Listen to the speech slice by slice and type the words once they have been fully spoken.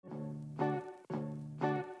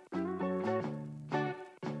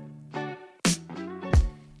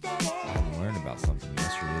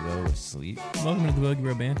sleep. Welcome to the Bogey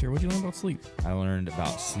Bro Banter. What did you learn about sleep? I learned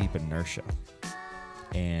about sleep inertia.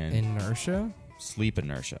 And Inertia? sleep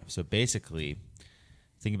inertia. So basically,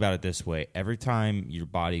 think about it this way. Every time your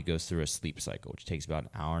body goes through a sleep cycle, which takes about an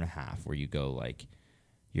hour and a half, where you go like,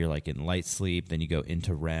 you're like in light sleep, then you go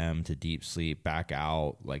into REM to deep sleep, back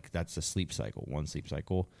out. Like that's the sleep cycle, one sleep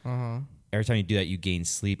cycle. Every time you do that, you gain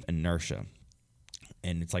sleep inertia.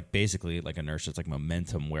 And it's like basically like inertia. It's like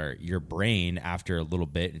momentum where your brain, after a little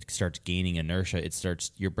bit, it starts gaining inertia.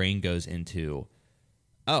 Your brain goes into,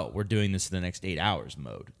 oh, we're doing this for the next 8 hours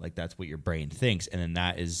mode. Like that's what your brain thinks. And then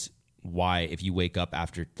that is why if you wake up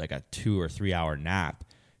after like a 2 or 3 hour nap,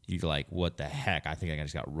 you're like, what the heck? I think I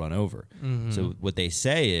just got run over. So what they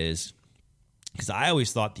say is, because I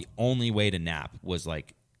always thought the only way to nap was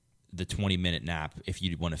like the 20-minute nap if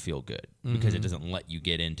you want to feel good, because it doesn't let you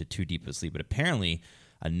get into too deep of sleep. But apparently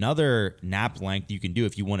another nap length you can do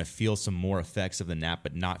if you want to feel some more effects of the nap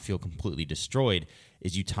but not feel completely destroyed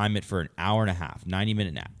is you time it for an hour and a half,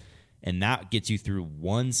 90-minute nap. And that gets you through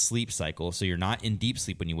one sleep cycle. So you're not in deep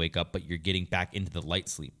sleep when you wake up, but you're getting back into the light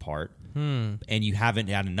sleep part. And you haven't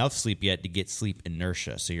had enough sleep yet to get sleep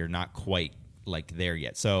inertia. So you're not quite like there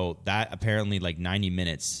yet. So that apparently like 90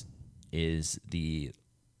 minutes is the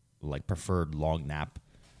like preferred long nap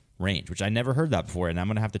range, which I never heard that before. And I'm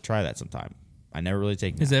going to have to try that sometime. I never really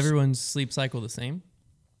take naps. Is everyone's sleep cycle the same?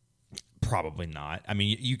 Probably not. I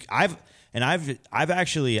mean, I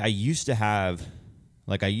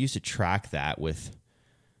used to track that with,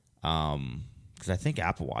 because I think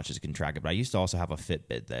Apple Watches can track it, but I used to also have a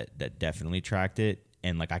Fitbit that definitely tracked it,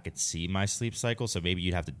 and like I could see my sleep cycle. So maybe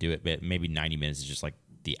you'd have to do it, but maybe 90 minutes is just like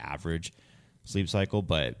the average sleep cycle.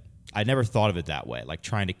 But I never thought of it that way, like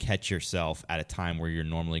trying to catch yourself at a time where you're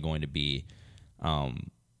normally going to be,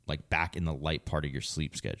 like back in the light part of your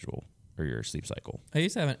sleep schedule or your sleep cycle. I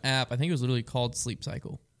used to have an app. I think it was literally called Sleep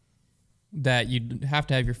Cycle. That you'd have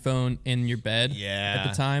to have your phone in your bed at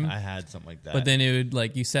the time. I had something like that. But then it would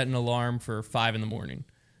like you set an alarm for 5 a.m.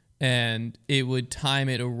 and it would time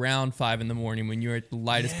it around 5 a.m. when you're at the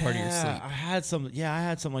lightest part of your sleep. I had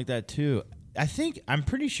something like that too. I'm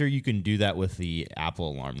pretty sure you can do that with the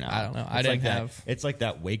Apple alarm now. I don't know. It's like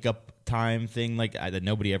that wake up time thing like that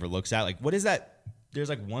nobody ever looks at. Like what is that? There's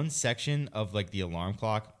like one section of like the alarm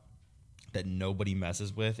clock that nobody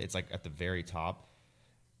messes with. It's like at the very top.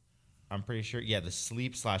 I'm pretty sure. Yeah, the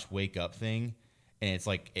sleep/wake up thing. And it's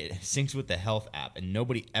like it syncs with the health app and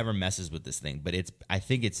nobody ever messes with this thing. But I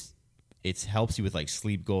think it helps you with like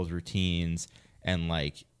sleep goals, routines, and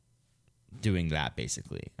like doing that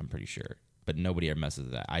basically. I'm pretty sure. But nobody ever messes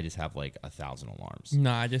with that. I just have like 1,000 alarms.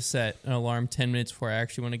 No, I just set an alarm 10 minutes before I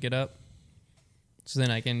actually want to get up. So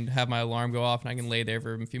then I can have my alarm go off and I can lay there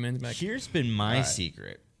for a few minutes. Here's been my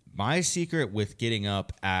secret. My secret with getting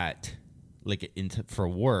up at like for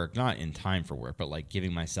work, not in time for work, but like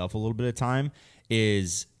giving myself a little bit of time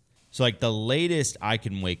is so like the latest I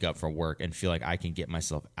can wake up for work and feel like I can get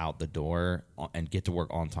myself out the door and get to work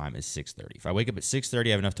on time is 6:30. If I wake up at 6:30,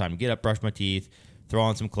 I have enough time to get up, brush my teeth, throw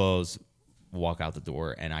on some clothes, walk out the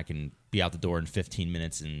door, and I can be out the door in 15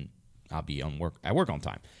 minutes and I'll be at work on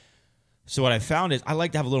time. So what I found is I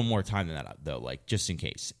like to have a little more time than that, though, like just in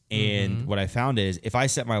case. And what I found is if I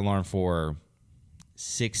set my alarm for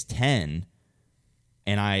 6:10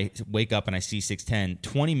 and I wake up and I see 6:10,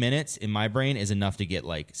 20 minutes in my brain is enough to get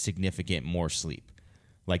like significant more sleep.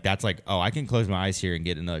 Like that's like, oh, I can close my eyes here and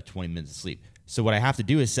get another 20 minutes of sleep. So what I have to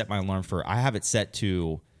do is set my alarm I have it set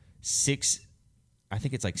to 6, I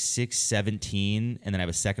think it's like 6:17, and then I have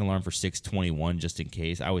a second alarm for 6:21 just in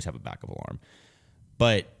case. I always have a backup alarm.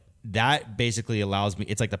 But that basically allows me,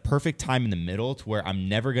 it's like the perfect time in the middle to where I'm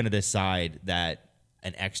never going to decide that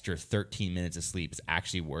an extra 13 minutes of sleep is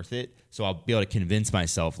actually worth it. So I'll be able to convince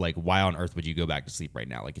myself, like, why on earth would you go back to sleep right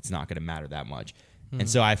now? Like, it's not going to matter that much. And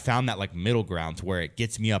so I found that, like, middle ground to where it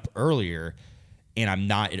gets me up earlier and I'm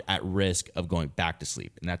not at risk of going back to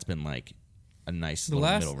sleep. And that's been, like, a nice little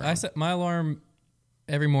middle ground. I set my alarm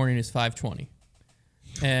every morning is 5:20.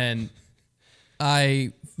 And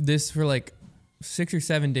this for, like, 6 or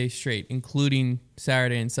 7 days straight, including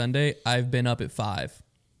Saturday and Sunday, I've been up at 5.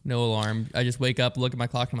 No alarm. I just wake up, look at my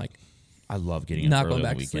clock, and I'm like, I love getting up early on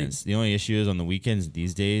the weekends. The only issue is on the weekends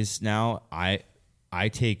these days now, I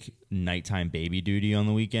take nighttime baby duty on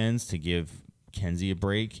the weekends to give Kenzie a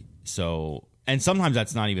break. So, and sometimes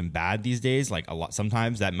that's not even bad these days. Like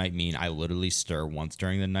sometimes that might mean I literally stir once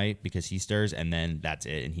during the night because he stirs, and then that's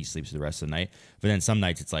it, and he sleeps the rest of the night. But then some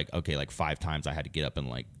nights it's like, okay, like 5 times I had to get up and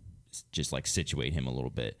like just like situate him a little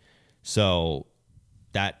bit. So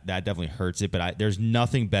that definitely hurts it. But there's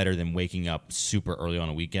nothing better than waking up super early on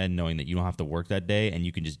a weekend knowing that you don't have to work that day and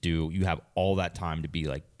you can just you have all that time to be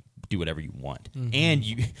like do whatever you want. And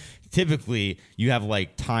you typically you have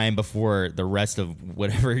like time before the rest of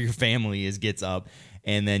whatever your family gets up,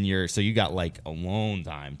 and then so you got like alone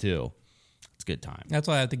time too. It's good time. That's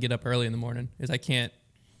why I have to get up early in the morning. Is I can't.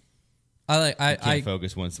 I can't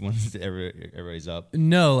focus once everybody's up.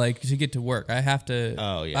 No, like to get to work, I have to.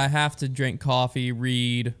 Oh yeah. I have to drink coffee,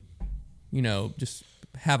 read, just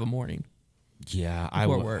have a morning. Yeah,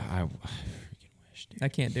 work. I freaking wish, dude. I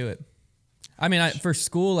can't do it. I mean, for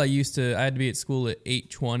school, I had to be at school at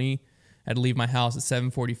 8:20. I had to leave my house at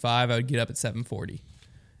 7:45. I would get up at 7:40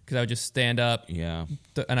 because I would just stand up. Yeah.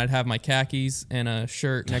 And I'd have my khakis and a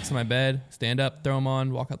shirt next to my bed. Stand up, throw them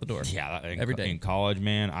on, walk out the door. Yeah, every day. In college,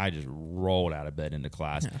 man, I just rolled out of bed into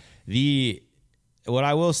class. Yeah. What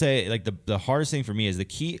I will say, like the hardest thing for me is the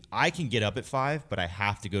key. I can get up at 5, but I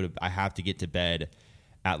have to get to bed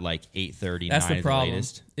at like 8:30. That's 9 the problem. The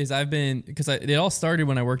latest. Is I've been because it all started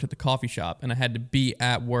when I worked at the coffee shop, and I had to be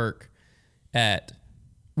at work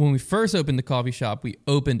when we first opened the coffee shop. We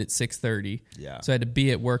opened at 6:30. Yeah. So I had to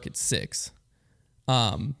be at work at 6.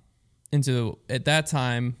 And so at that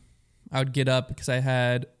time, I would get up because I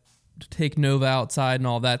had to take Nova outside and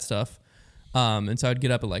all that stuff. And so I'd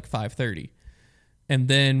get up at like 5:30. And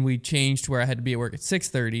then we changed to where I had to be at work at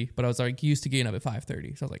 6:30, but I was like used to getting up at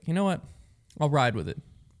 5:30. So I was like, you know what? I'll ride with it.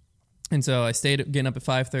 And so I stayed getting up at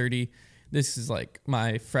 5:30. This is like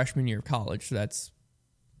my freshman year of college. So that's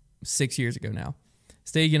 6 years ago now.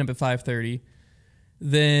 Stayed getting up at 5:30.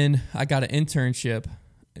 Then I got an internship,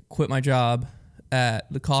 quit my job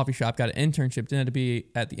at the coffee shop, got an internship, didn't have to be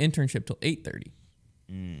at the internship till 8:30.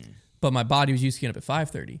 But my body was used to getting up at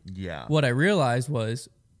 5:30. Yeah. What I realized was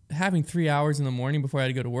having 3 hours in the morning before I had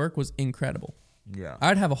to go to work was incredible. Yeah.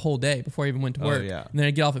 I'd have a whole day before I even went to work. Yeah. And then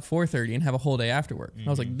I'd get off at 4:30 and have a whole day after work. I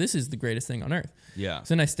was like, this is the greatest thing on earth. Yeah.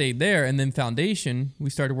 So then I stayed there, and then foundation, we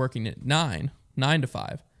started working at 9 to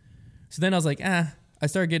 5. So then I was like, I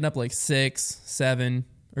started getting up like 6, 7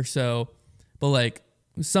 or so. But like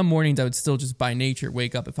some mornings I would still just by nature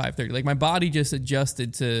wake up at 5:30. Like my body just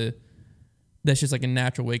adjusted to, that's just like a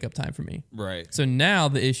natural wake up time for me. Right. So now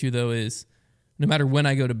the issue though is no matter when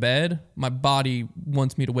I go to bed, my body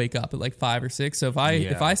wants me to wake up at like 5 or 6. So if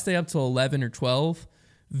I stay up till 11 or 12,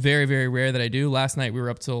 very, very rare that I do. Last night we were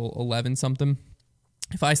up till 11 something.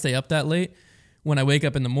 If I stay up that late, when I wake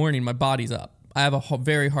up in the morning, my body's up. I have a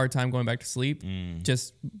very hard time going back to sleep.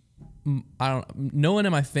 No one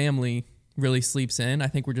in my family really sleeps in. I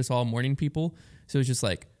think we're just all morning people. So it's just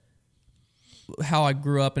like how I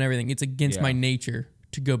grew up and everything. It's against my nature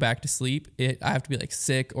to go back to sleep. I have to be like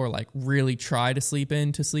sick or like really try to sleep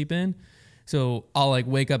in. So I'll like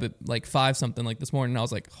wake up at like 5 something like this morning and I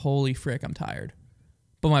was like, holy frick, I'm tired.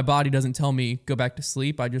 But my body doesn't tell me go back to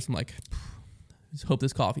sleep. I'm like, just hope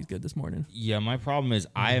this coffee's good this morning. Yeah, my problem is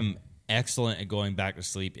I am excellent at going back to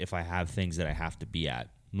sleep if I have things that I have to be at.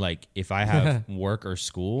 Like if I have work or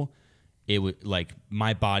school, it would like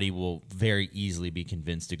my body will very easily be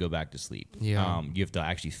convinced to go back to sleep. Yeah. You have to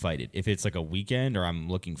actually fight it. If it's like a weekend or I'm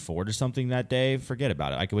looking forward to something that day, forget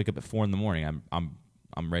about it. I can wake up at 4 a.m.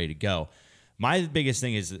 I'm ready to go. My biggest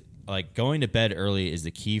thing is like going to bed early is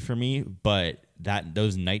the key for me, but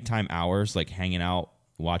those nighttime hours, like hanging out,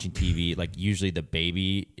 watching TV, like usually the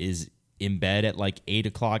baby is in bed at like 8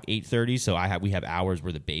 o'clock, 8:30. So we have hours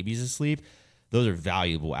where the baby's asleep. Those are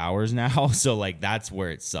valuable hours now. So like that's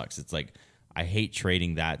where it sucks. It's like I hate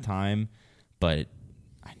trading that time, but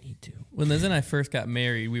I need to. When Liz and I first got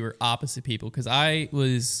married, we were opposite people because I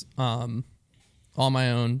was on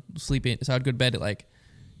my own sleeping. So I'd go to bed at like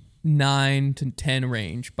 9 to 10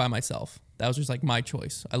 range by myself. That was just like my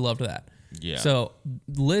choice. I loved that. Yeah. So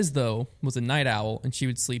Liz though was a night owl and she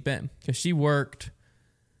would sleep in because she worked.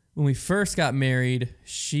 When we first got married,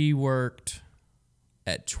 she worked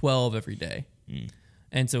at 12 every day.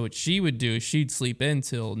 And so what she would do is she'd sleep in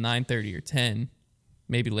till 9:30 or 10,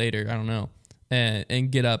 maybe later, I don't know, and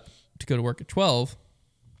get up to go to work at 12.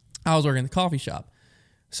 I was working at the coffee shop.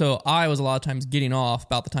 So I was a lot of times getting off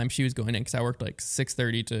about the time she was going in because I worked like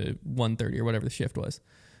 6:30 to 1:30 or whatever the shift was.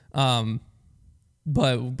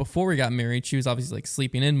 But before we got married, she was obviously like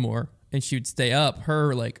sleeping in more and she would stay up.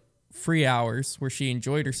 Her like free hours where she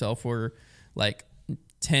enjoyed herself were like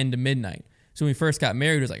 10 to midnight. So when we first got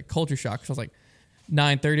married, it was like a culture shock. So I was like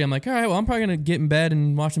 9:30. I'm like, all right, well, I'm probably going to get in bed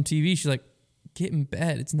and watch some TV. She's like, get in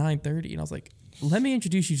bed. It's 9:30. And I was like, let me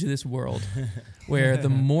introduce you to this world where the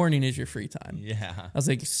morning is your free time. Yeah. I was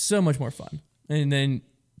like, so much more fun. And then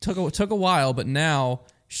took a while, but now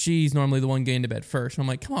she's normally the one getting to bed first. And I'm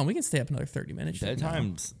like, come on, we can stay up another 30 minutes.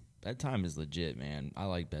 Bedtime is legit, man. I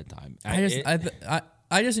like bedtime.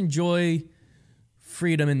 I just enjoy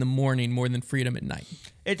freedom in the morning more than freedom at night.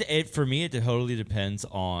 It for me, it totally depends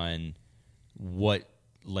on what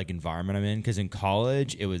like environment I'm in. Because in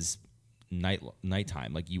college, it was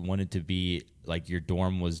nighttime. Like you wanted to be like your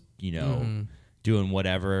dorm was, doing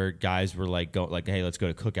whatever. Guys were like, hey, let's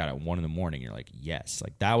go to cookout at 1 a.m. You're like, yes,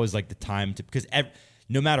 like that was like the time to, because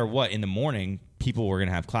no matter what, in the morning people were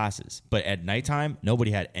gonna have classes, but at nighttime nobody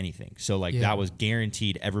had anything. So like that was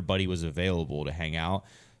guaranteed. Everybody was available to hang out.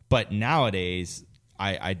 But nowadays,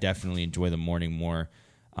 I definitely enjoy the morning more.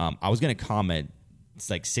 I was gonna comment. It's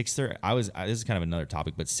like 6:30. This is kind of another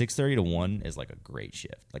topic, but 6:30 to 1 is like a great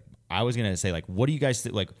shift. Like I was gonna say, like, what do you guys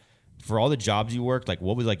like for all the jobs you worked? Like,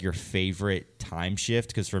 what was like your favorite time shift?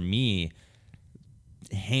 Because for me,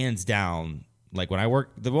 hands down, like when I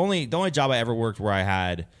worked, the only job I ever worked where I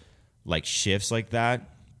had like shifts like that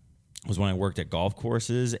was when I worked at golf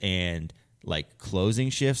courses and like closing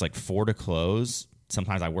shifts, like 4 to close.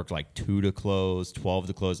 Sometimes I worked like 2 to close, 12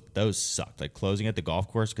 to close. Those sucked. Like closing at the golf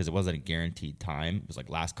course, because it wasn't a guaranteed time. It was like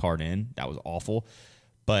last card in. That was awful.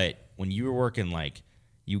 But when you were working, like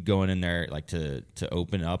you going in there like to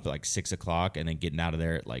open up at like 6 o'clock and then getting out of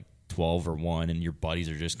there at like 12 or 1, and your buddies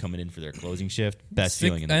are just coming in for their closing shift. Best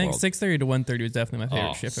feeling in the world. I think 6:30 to 1:30 was definitely my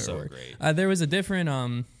favorite shift so at work. Great. There was a different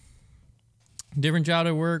job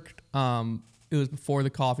I worked. It was before the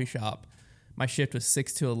coffee shop. My shift was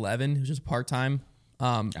 6 to 11. It was just part time.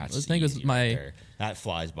 I think it was that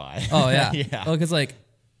flies by. Oh yeah, yeah. Oh, because like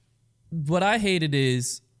what I hated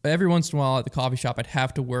is every once in a while at the coffee shop I'd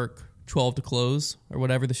have to work 12 to close or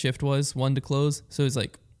whatever the shift was, 1 to close. So it was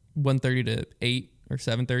like 1:30 to 8 or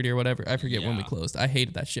 7:30 or whatever. I forget when we closed. I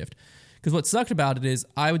hated that shift because what sucked about it is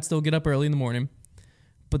I would still get up early in the morning,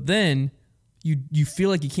 but then you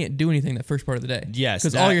feel like you can't do anything that first part of the day. Yes.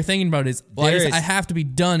 Because all you're thinking about is, I have to be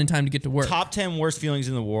done in time to get to work. Top 10 worst feelings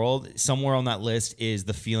in the world. Somewhere on that list is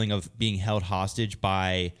the feeling of being held hostage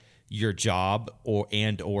by your job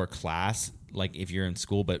or class. Like if you're in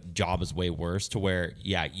school, but job is way worse, to where,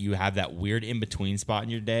 you have that weird in-between spot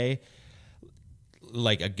in your day.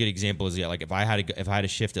 Like a good example is, like if I had a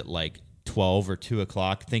shift at like 12 or 2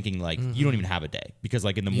 o'clock, thinking like you don't even have a day, because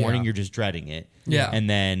like in the morning you're just dreading it. Yeah. And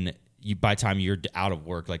then by the time you're out of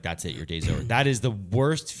work, like that's it, your day's over. That is the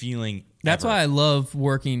worst feeling That's ever. why I love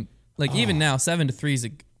working. Like even now, 7 to 3 is a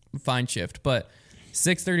fine shift, but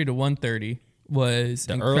 6:30 to 1:30 was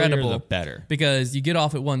the incredible. earlier, the better. Because you get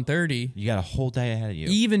off at 1:30. You got a whole day ahead of you.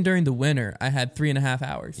 Even during the winter, I had 3.5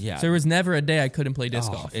 hours. Yeah. So there was never a day I couldn't play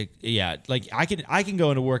disc golf. Like I can go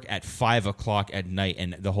into work at 5 o'clock at night,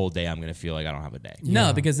 and the whole day I'm gonna feel like I don't have a day.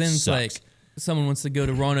 No, because then it's Sucks. like someone wants to go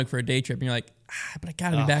to Roanoke for a day trip, and you're like, but I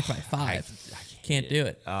gotta be back by 5. I Can't do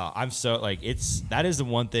it. I'm so like that is the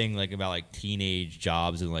one thing like about like teenage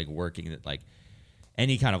jobs and like working, that like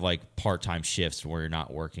any kind of like part-time shifts where you're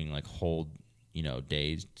not working like whole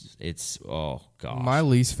days. It's oh gosh. My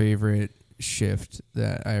least favorite shift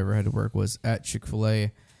that I ever had to work was at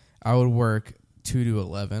Chick-fil-A. I would work 2 to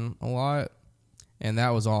 11 a lot, and that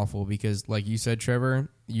was awful because, like you said, Trevor,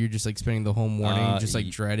 you're just like spending the whole morning just like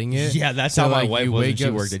dreading it. Yeah, that's how my wife was when she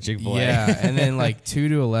worked at Chick-fil-A. Yeah, and then like 2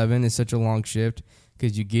 to 11 is such a long shift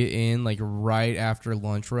because you get in like right after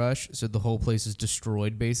lunch rush, so the whole place is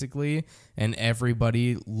destroyed basically, and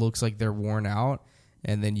everybody looks like they're worn out.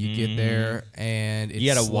 And then you get there, and it's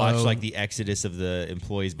you got to watch slow. like the exodus of the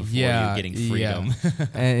employees before you getting freedom. Yeah.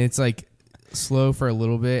 And it's like slow for a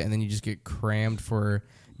little bit, and then you just get crammed for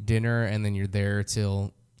dinner, and then you're there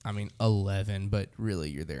till 11, but really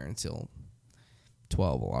you're there until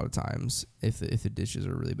 12 a lot of times if the dishes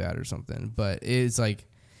are really bad or something. But it's like,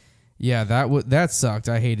 yeah, that sucked.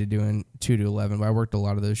 I hated doing 2 to 11, but I worked a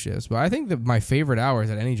lot of those shifts. But I think that my favorite hours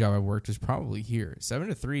at any job I worked was probably here. 7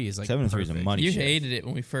 to 3 is like 7 to 3 is a perfect. money You shift. hated it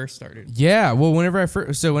when we first started. Yeah, well, whenever I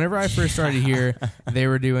first started here, they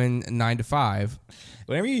were doing 9 to 5.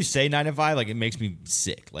 Whenever you say 9 to 5, like it makes me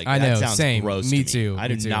sick. Like I that know, sounds same. gross. Me to too, I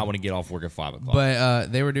me do too. not want to get off work at 5 o'clock.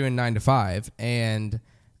 But they were doing 9 to 5, and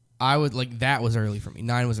I would like that was early for me.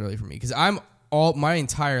 9 was early for me because my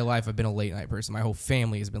entire life I've been a late night person. My whole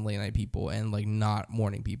family has been late night people and like not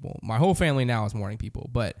morning people. My whole family now is morning people,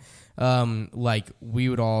 but like we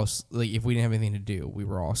would all like if we didn't have anything to do, we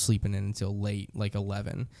were all sleeping in until late, like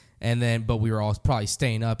 11, and then but we were all probably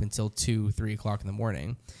staying up until 2-3 o'clock in the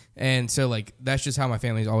morning. And so like that's just how my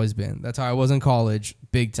family's always been. That's how I was in college,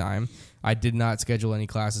 big time. I did not schedule any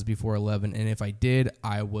classes before 11, and if I did,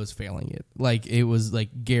 I was failing it. Like it was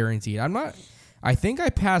like guaranteed. I think I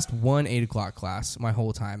passed one 8 o'clock class my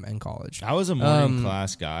whole time in college. I was a morning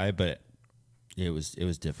class guy, but it was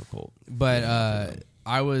difficult. But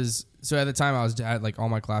I was so at the time I had like all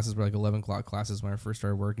my classes were like 11 o'clock classes when I first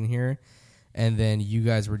started working here, And then you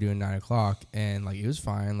guys were doing 9 o'clock, and like it was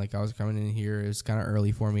fine. Like I was coming in here, it was kind of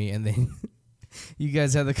early for me, and then you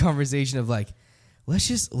guys had the conversation of like, let's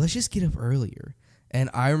just get up earlier. And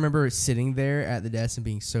I remember sitting there at the desk and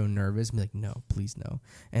being so nervous, and be like, no, please no.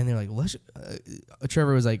 And they're like,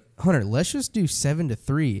 Trevor was like, Hunter, let's just do 7 to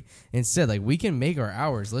 3 instead. Like we can make our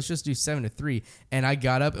hours. Let's just do 7 to 3. And I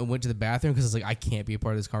got up and went to the bathroom because I was like, I can't be a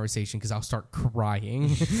part of this conversation because I'll start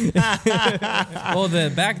crying. Well,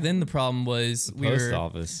 back then the problem was Post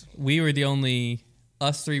office. we were the only,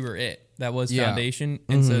 us three were it. That was Yeah. foundation.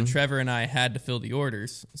 And so Trevor and I had to fill the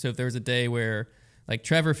orders. So if there was a day where like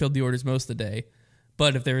Trevor filled the orders most of the day,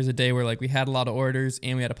 but if there was a day where like we had a lot of orders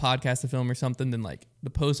and we had a podcast to film or something, then like the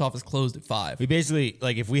post office closed at 5. We basically,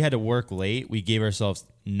 like, if we had to work late, we gave ourselves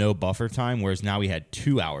no buffer time, whereas now we had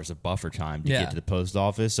 2 hours of buffer time to Yeah. get to the post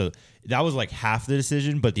office. So that was like half the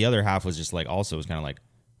decision, but the other half was just like, also, it was kind of like,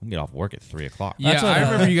 I'm going to get off work at 3 o'clock. Yeah, That's what, I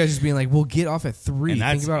remember you guys just being like, we'll get off at 3. And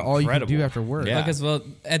that's Think about all you can do incredible. after work. Yeah. Because well,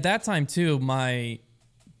 at that time too, when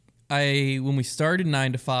we started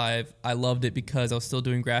 9 to 5, I loved it because I was still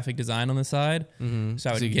doing graphic design on the side. Mm-hmm. So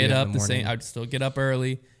I would So you get get up in the the same. morning. I would still get up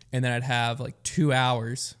early, and then I'd have like 2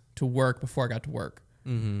 hours to work before I got to work.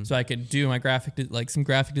 Mm-hmm. So I could do my some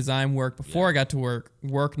graphic design work before I got to work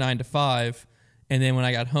 9 to 5, and then when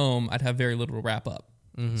I got home, I'd have very little to wrap up.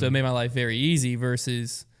 Mm-hmm. So it made my life very easy.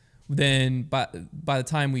 Versus then by the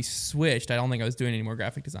time we switched, I don't think I was doing any more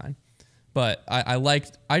graphic design. But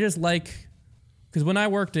I just like. Because when I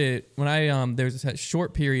there was a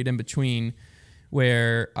short period in between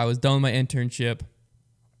where I was done with my internship,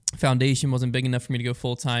 foundation wasn't big enough for me to go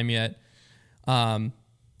full time yet.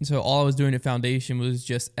 So all I was doing at foundation was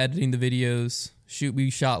just editing the videos. We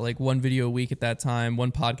shot like 1 video a week at that time,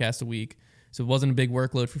 1 podcast a week. So it wasn't a big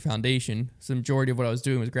workload for foundation. So the majority of what I was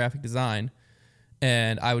doing was graphic design.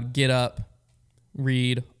 And I would get up,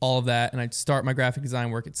 read all of that, and I'd start my graphic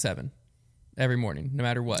design work at 7 every morning, no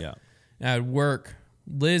matter what. Yeah. And I would work.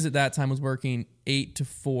 Liz at that time was working 8 to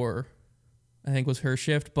 4, I think was her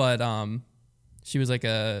shift, but she was like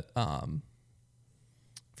a I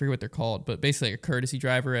forget what they're called, but basically like a courtesy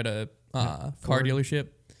driver at a car dealership.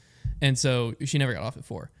 And so she never got off at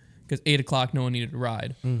 4 because 8 o'clock no one needed a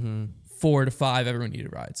ride. Mm-hmm. 4 to 5 everyone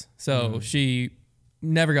needed rides. So she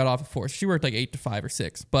never got off at 4. She worked like 8 to 5 or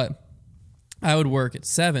 6, but I would work at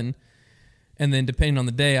 7, and then depending on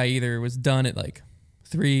the day, I either was done at like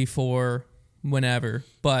 3, 4, whenever,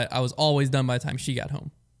 but I was always done by the time she got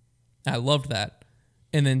home. I loved that.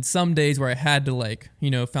 And then some days where I had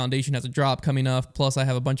to foundation has a drop coming up, plus I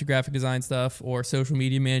have a bunch of graphic design stuff or social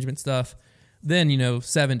media management stuff, then,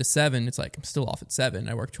 7 to 7, it's like I'm still off at 7.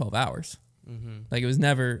 I work 12 hours. Mm-hmm. Like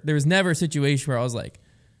there was never a situation where I was like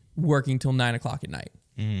working till 9 o'clock at night.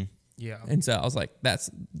 Mm-hmm. Yeah. And so I was like, that's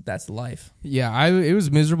life. Yeah, it was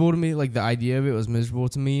miserable to me. Like the idea of it was miserable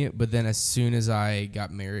to me. But then as soon as I got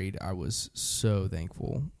married, I was so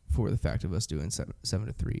thankful for the fact of us doing 7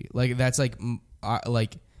 to 3. Like that's like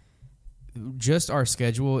just our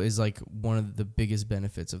schedule is like one of the biggest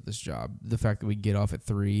benefits of this job. The fact that we get off at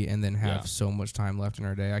 3 and then have so much time left in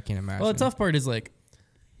our day. I can't imagine. Well, the tough part is like,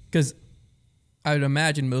 because I would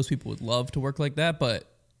imagine most people would love to work like that,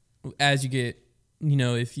 but as you get,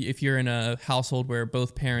 if you're in a household where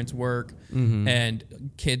both parents work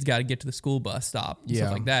and kids got to get to the school bus stop and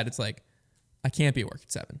stuff like that, it's like, I can't be at work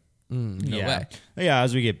at 7. No way. Yeah,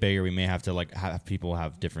 as we get bigger, we may have to like have people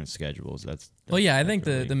have different schedules. I think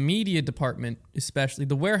the media department, especially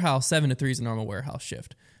the warehouse, 7 to 3 is a normal warehouse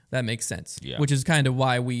shift. That makes sense. Yeah. Which is kind of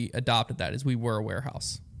why we adopted that, is we were a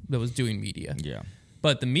warehouse that was doing media. Yeah.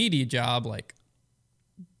 But the media job, like,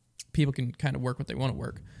 people can kind of work what they want to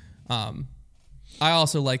work. I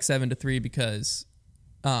also like 7 to 3 because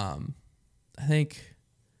I think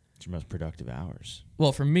It's your most productive hours.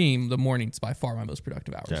 Well, for me, the morning's by far my most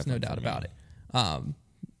productive hours, Definitely no doubt for about it.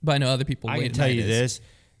 But I know other people. I late can at tell night you is. this: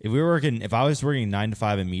 if I was working 9 to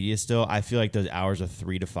 5 in media still, I feel like those hours of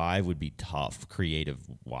 3 to 5 would be tough, creative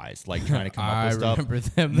wise. Like trying to come up with stuff. remember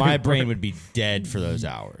them. My brain would be dead for those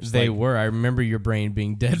hours. They Like, were. I remember your brain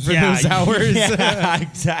being dead for those hours. Yeah,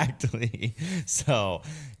 exactly. So,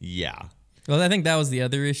 yeah. Well, I think that was the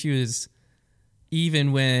other issue is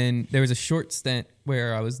even when there was a short stint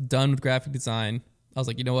where I was done with graphic design, I was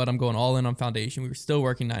like, you know what? I'm going all in on foundation. We were still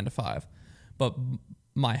working 9 to 5. But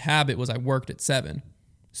my habit was I worked at 7.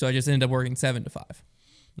 So I just ended up working 7 to 5.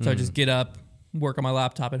 So I just get up, work on my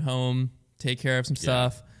laptop at home, take care of some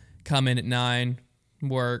stuff, come in at 9,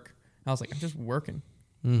 work. I was like, I'm just working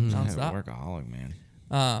nonstop. Workaholic,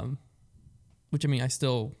 man. Which, I mean,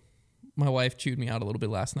 my wife chewed me out a little bit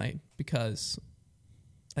last night because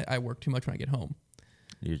I work too much when I get home.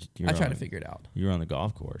 You're I try to figure it out. You were on the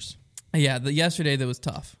golf course. Yeah, yesterday that was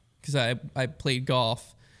tough because I played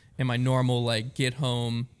golf and my normal like get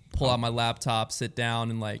home, pull out my laptop, sit down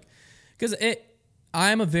and like because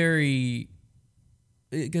I'm a very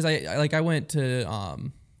because I went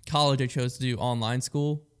to college. I chose to do online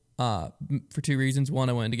school for two reasons. One,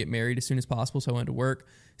 I wanted to get married as soon as possible, so I wanted to work.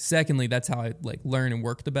 Secondly, that's how I like learn and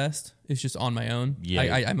work the best. It's just on my own.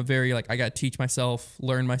 Yeah, I'm a very like I got to teach myself,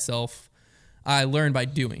 learn myself. I learn by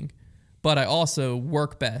doing, but I also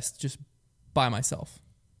work best just by myself.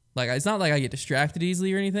 Like it's not like I get distracted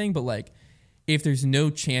easily or anything, but like if there's no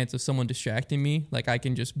chance of someone distracting me, like I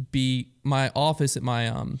can just be my office at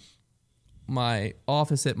my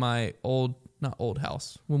old not old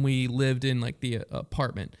house when we lived in like the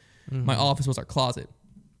apartment. Mm-hmm. My office was our closet.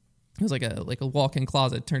 It was like a walk-in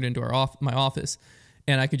closet turned into my office,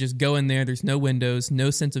 and I could just go in there. There's no windows, no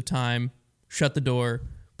sense of time. Shut the door,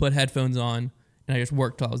 put headphones on, and I just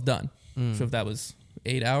worked till I was done. So if that was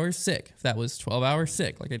 8 hours, sick. If that was 12 hours,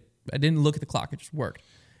 sick. Like I didn't look at the clock. I just worked.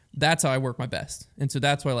 That's how I work my best. And so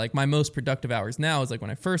that's why like my most productive hours now is like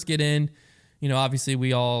when I first get in, you know, obviously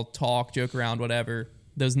we all talk, joke around, whatever.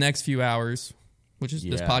 Those next few hours, which is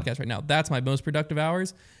this podcast right now, that's my most productive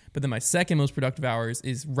hours. But then my second most productive hours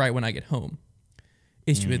is right when I get home.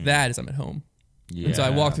 Issue with that is I'm at home. Yeah. And so I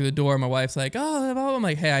walk through the door. My wife's like, oh, I'm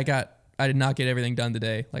like, hey, I did not get everything done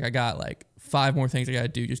today. Like I got like 5 more things I got to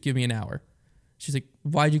do. Just give me an hour. She's like,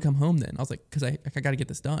 why'd you come home then? I was like, because I got to get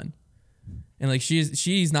this done. And like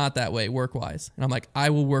she's not that way work wise. And I'm like, I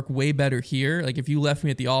will work way better here. Like if you left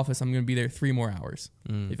me at the office, I'm going to be there 3 more hours.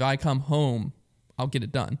 If I come home, I'll get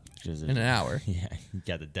it done in an hour. Yeah, you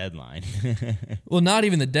got the deadline. Well, not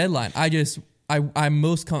even the deadline. I'm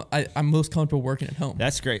most comfortable working at home.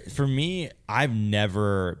 That's great. For me, I've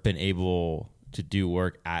never been able to do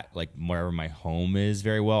work at like wherever my home is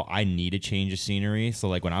very well. I need a change of scenery. So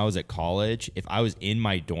like when I was at college, if I was in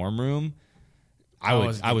my dorm room, I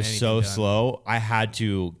was so slow. I had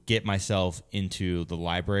to get myself into the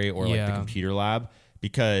library or like the computer lab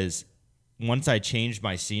because once I changed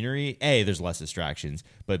my scenery, A, there's less distractions,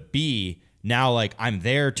 but B, now like I'm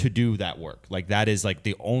there to do that work. Like that is like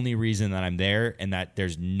the only reason that I'm there and that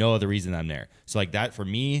there's no other reason that I'm there. So like that for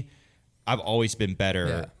me, I've always been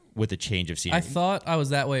better with a change of scenery. I thought I was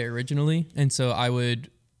that way originally. And so I would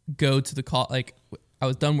go to I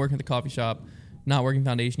was done working at the coffee shop, not working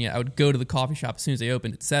foundation yet. I would go to the coffee shop as soon as they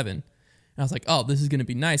opened at 7. And I was like, oh, this is going to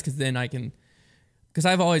be nice. Cause then I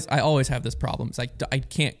always have this problem. It's like,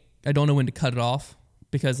 I don't know when to cut it off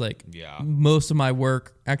because like most of my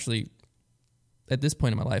work actually at this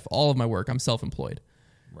point in my life, all of my work, I'm self-employed.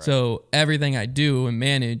 Right. So everything I do and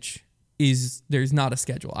manage there's not a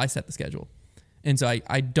schedule. I set the schedule. And so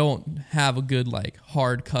I don't have a good like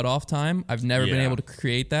hard cutoff time. I've never been able to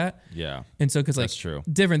create that. Yeah. And so cause like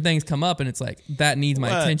different things come up and it's like that needs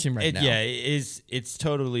my attention right now. Yeah, it's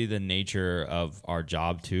totally the nature of our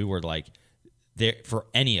job too, where like for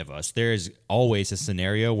any of us, there is always a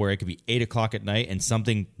scenario where it could be 8 o'clock at night and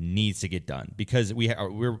something needs to get done because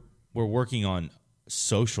we're working on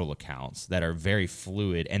social accounts that are very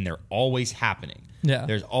fluid and they're always happening. Yeah,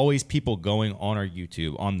 there's always people going on our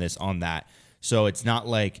YouTube, on this, on that. So it's not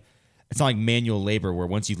like manual labor where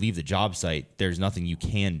once you leave the job site, there's nothing you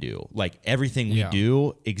can do. Like everything we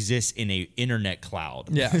do exists in a internet cloud.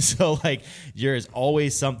 Yeah. So like there's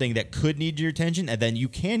always something that could need your attention and then you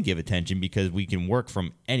can give attention because we can work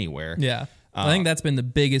from anywhere. Yeah. I think that's been the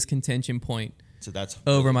biggest contention point. So that's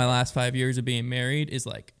over my last 5 years of being married is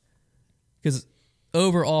like, because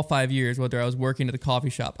over all 5 years, whether I was working at the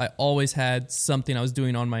coffee shop, I always had something I was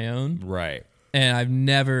doing on my own. Right. And I've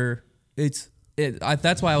never,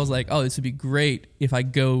 that's why I was like, oh, this would be great if I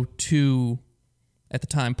go to, at the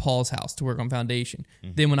time, Paul's house to work on foundation.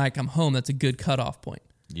 Mm-hmm. Then when I come home, that's a good cutoff point.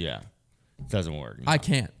 Yeah. It doesn't work. No. I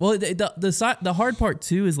can't. Well, the hard part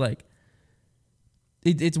too is like,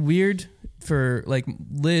 it's weird for like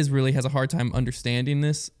Liz really has a hard time understanding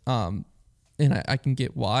this. And I can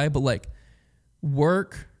get why, but like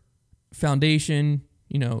work, foundation,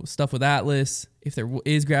 you know, stuff with Atlas, if there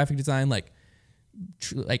is graphic design, like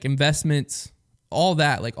investments, all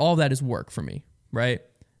that is work for me, right?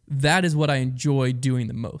 That is what I enjoy doing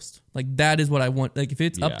the most. Like that is what I want. Like if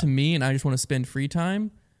it's up to me and I just want to spend free time,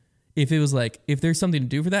 if it was like, if there's something to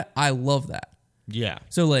do for that, I love that. Yeah.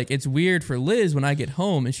 So like it's weird for Liz when I get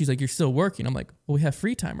home and she's like, you're still working. I'm like, well, we have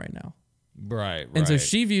free time right now. Right. And so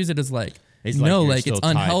she views it as like, it's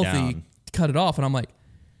unhealthy to cut it off. And I'm like,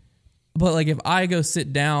 but like if I go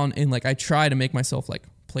sit down and like I try to make myself like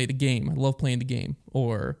play the game, I love playing the game,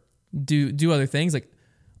 or do other things, like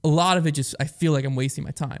a lot of it just I feel like I'm wasting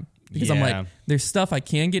my time because I'm like, there's stuff I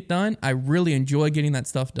can get done. I really enjoy getting that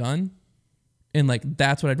stuff done. and like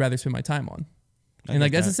that's what I'd rather spend my time on. And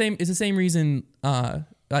like that's the same. It's the same reason.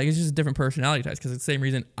 Like it's just a different personality type because it's the same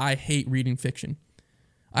reason I hate reading fiction.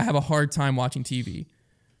 I have a hard time watching TV.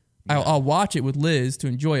 I'll watch it with Liz to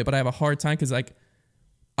enjoy it, but I have a hard time because like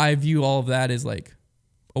I view all of that as like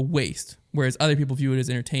a waste, whereas other people view it as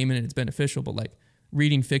entertainment and it's beneficial. But like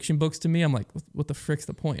reading fiction books to me, I'm like, what the frick's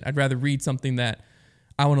the point? I'd rather read something that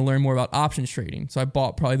I want to learn more about options trading. So I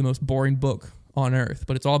bought probably the most boring book on earth,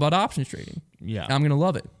 but it's all about options trading. Yeah, and I'm gonna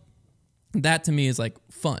love it. That to me is like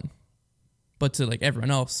fun. But to like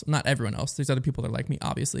everyone else, not everyone else, there's other people that are like me,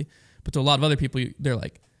 obviously. But to a lot of other people, they're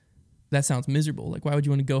like, that sounds miserable. Like, why would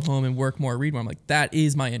you want to go home and work more, read more? I'm like, that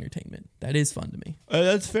is my entertainment. That is fun to me.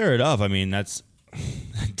 That's fair enough. I mean, that's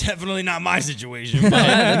definitely not my situation. But,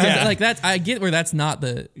 Like that's, I get where that's not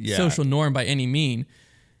the social norm by any means.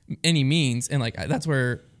 And like, that's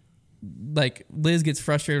where like Liz gets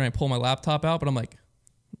frustrated when I pull my laptop out, but I'm like,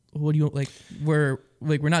 what do you like? We're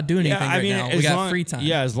not doing anything now. We got free time.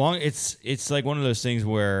 Yeah, as long it's like one of those things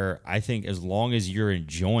where I think as long as you're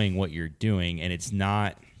enjoying what you're doing and it's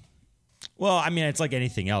not, well, I mean, it's like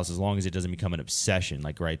anything else. As long as it doesn't become an obsession,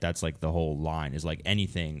 like right, that's like the whole line is like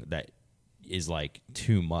anything that is like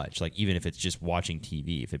too much. Like even if it's just watching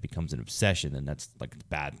TV, if it becomes an obsession, then that's like a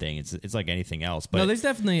bad thing. It's like anything else. But no, there's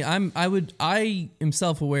definitely I am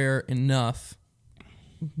self-aware enough.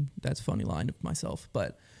 That's a funny line of myself,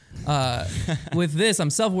 but. With this, I'm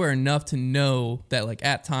self-aware enough to know that like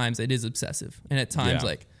at times it is obsessive, and at times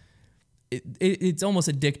like it's almost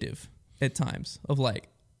addictive. At times of like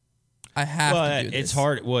I have to do this. It's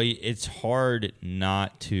hard. Well, it's hard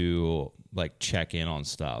not to like check in on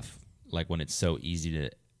stuff like when it's so easy to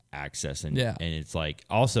access and it's like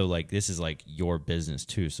also like this is like your business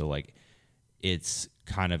too. So like it's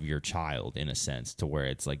kind of your child in a sense to where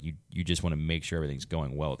it's like you just want to make sure everything's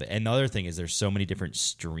going well with it. And the other thing is there's so many different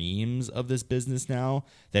streams of this business now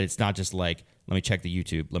that it's not just like, let me check the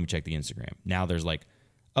YouTube, let me check the Instagram. Now there's like,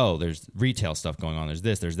 oh, there's retail stuff going on. There's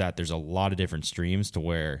this, there's that. There's a lot of different streams to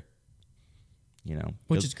where, you know,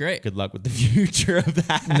 which is great. Good luck with the future of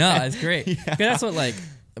that. No, it's great. Yeah. That's what like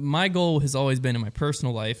my goal has always been in my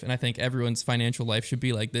personal life. And I think everyone's financial life should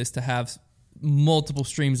be like this, to have multiple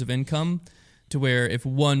streams of income to where if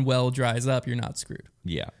one well dries up, you're not screwed.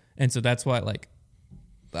 Yeah. And so that's why, like,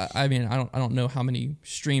 I mean, I don't know how many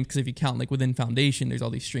streams, because if you count like within Foundation, there's all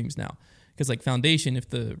these streams now. Because like Foundation, if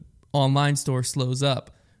the online store slows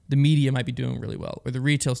up, the media might be doing really well, or the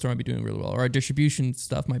retail store might be doing really well, or our distribution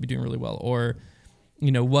stuff might be doing really well, or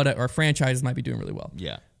you know what, our franchises might be doing really well.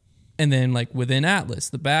 Yeah. And then like within Atlas,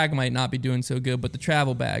 the bag might not be doing so good, but the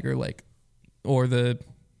travel bag or the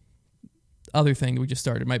other thing that we just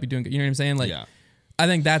started might be doing good. You know what I'm saying? Like, I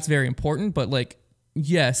think that's very important, but like,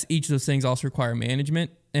 yes, each of those things also require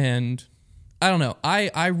management, and I don't know.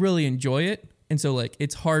 I really enjoy it, and so like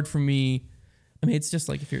it's hard for me. I mean, it's just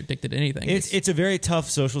like if you're addicted to anything. It's a very tough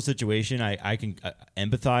social situation. I can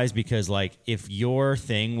empathize, because like if your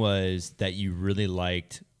thing was that you really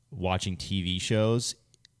liked watching TV shows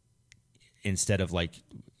instead of like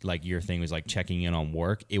your thing was like checking in on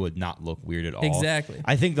work, it would not look weird at all. Exactly.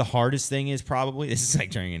 I think the hardest thing is probably, this is like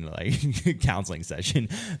turning into like counseling session.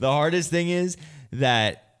 The hardest thing is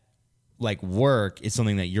that like work is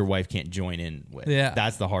something that your wife can't join in with. Yeah.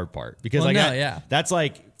 That's the hard part. Because that's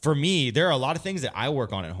like, for me, there are a lot of things that I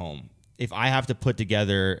work on at home. If I have to put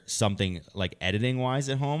together something like editing wise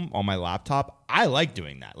at home on my laptop, I like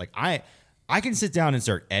doing that. Like I can sit down and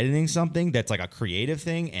start editing something that's like a creative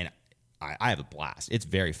thing, and I have a blast. It's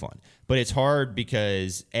very fun. But it's hard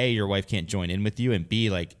because A, your wife can't join in with you, and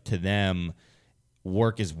B, like to them,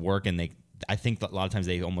 work is work, and I think that a lot of times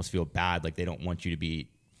they almost feel bad, like they don't want you to be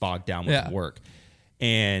bogged down with work.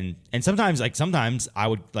 And sometimes I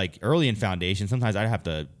would, like early in Foundation, sometimes I'd have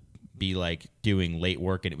to be like doing late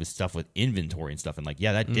work, and it was stuff with inventory and stuff, and like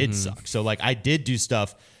that did suck. So like I did do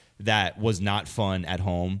stuff that was not fun at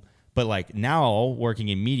home, but like now working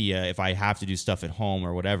in media, if I have to do stuff at home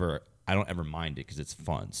or whatever, I don't ever mind it because it's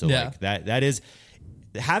fun. So like that is,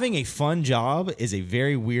 having a fun job is a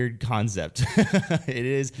very weird concept. It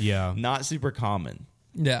is not super common.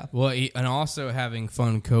 Yeah. Well, and also having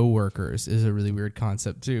fun coworkers is a really weird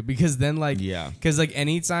concept too, because then like, because like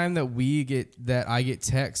anytime that I get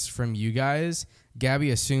texts from you guys,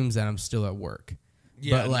 Gabby assumes that I'm still at work.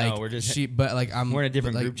 Yeah, but like we're in a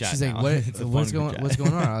different group chat. She's now. Like, what's going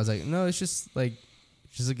on? I was like, no, it's just like.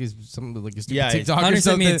 She's like, it's something like a stupid TikTok. Hunter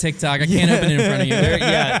sent me a TikTok. I can't open it in front of you.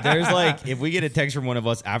 There's like, if we get a text from one of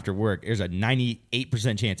us after work, there's a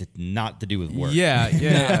 98% chance it's not to do with work.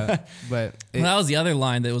 Yeah. But that was the other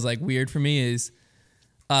line that was like weird for me is,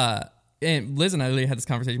 and Liz and I literally had this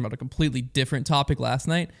conversation about a completely different topic last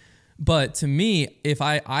night, But to me, if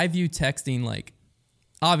I view texting like,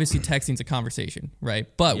 obviously texting's a conversation, right?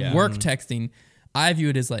 But work texting, I view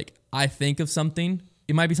it as like, I think of something.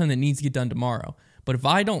 It might be something that needs to get done tomorrow. But if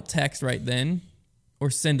I don't text right then or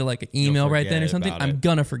send to like an email right then or something, I'm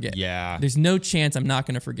going to forget. Yeah. There's no chance I'm not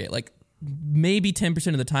going to forget. Like maybe 10%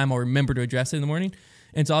 of the time I'll remember to address it in the morning.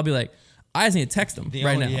 And so I'll be like, I just need to text them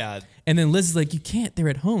now. Yeah. And then Liz is like, you can't, they're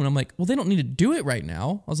at home. And I'm like, well, they don't need to do it right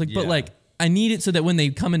now. I was like, but like, I need it so that when they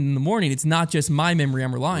come in the morning, it's not just my memory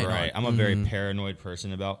I'm relying on. Right. I'm a very paranoid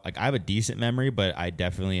person about, like, I have a decent memory, but I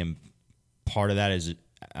definitely am, part of that is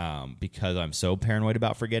because I'm so paranoid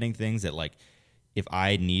about forgetting things that, like, if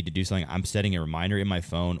I need to do something, I'm setting a reminder in my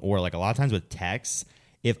phone, or like a lot of times with texts,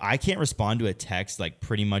 if I can't respond to a text like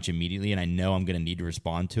pretty much immediately and I know I'm going to need to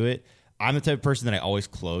respond to it, I'm the type of person that I always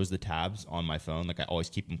close the tabs on my phone. Like I always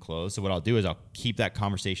keep them closed. So what I'll do is I'll keep that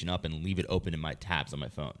conversation up and leave it open in my tabs on my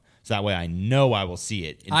phone. So that way I know I will see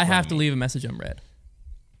it. I have to leave a message unread.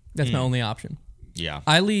 That's my only option. Yeah.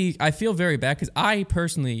 I feel very bad because I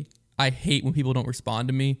personally, I hate when people don't respond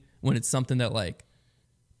to me when it's something that like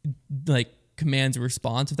commands a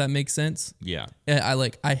response, if that makes sense. Yeah.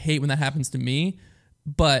 I hate when that happens to me,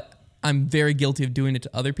 but I'm very guilty of doing it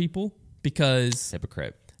to other people because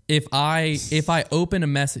Hypocrite. if I open a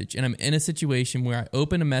message and I'm in a situation where I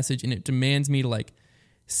open a message and it demands me to like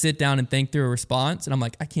sit down and think through a response, and I'm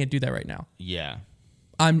like, I can't do that right now. Yeah.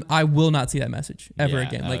 I will not see that message ever Yeah.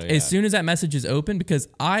 again. Like as soon as that message is open, because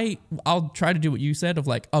I'll try to do what you said of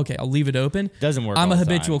like, okay, I'll leave it open. Doesn't work. I'm all a the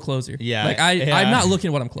habitual time. closer. Yeah. Like I'm not looking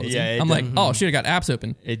at what I'm closing. Yeah, I'm like, oh shit, I got apps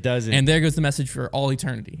open. It doesn't. And there goes the message for all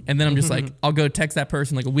eternity. And then I'm just like, I'll go text that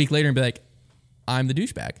person like a week later and be like, I'm the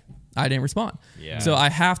douchebag. I didn't respond. Yeah. So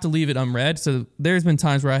I have to leave it unread. So there's been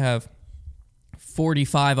times where I have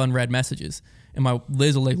 45 unread messages, and my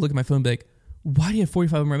Liz will like look at my phone and be like, why do you have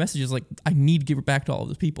 45 unread messages? Like, I need to give it back to all of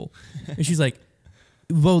those people. And she's like,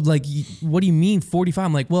 well, like, what do you mean 45?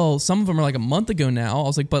 I'm like, well, some of them are like a month ago now. I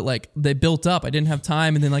was like, but like they built up. I didn't have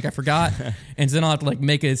time, and then like I forgot. And so then I'll have to like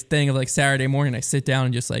make a thing of like Saturday morning. I sit down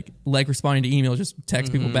and just like responding to emails, just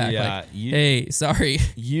text people back like, hey, sorry.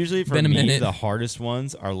 Usually for Been a me, minute. the hardest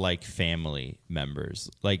ones are like family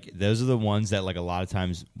members. Like those are the ones that like a lot of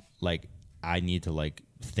times like I need to like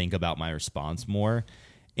think about my response more.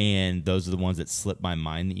 And those are the ones that slip my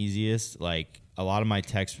mind the easiest. Like a lot of my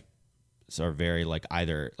texts are very like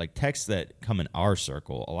either like texts that come in our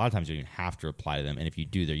circle. A lot of times you don't even have to reply to them. And if you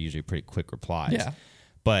do, they're usually pretty quick replies. Yeah.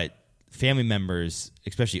 But family members,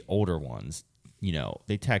 especially older ones, you know,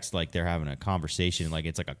 they text like they're having a conversation, like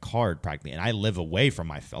it's like a card practically. And I live away from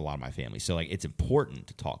a lot of my family. So like it's important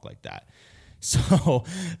to talk like that. So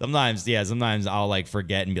sometimes I'll like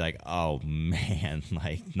forget and be like, oh man,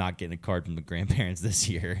 like not getting a card from the grandparents this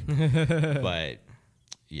year. But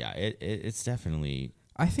yeah, it's definitely.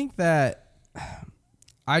 I think that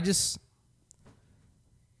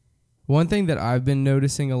one thing that I've been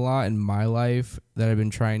noticing a lot in my life that I've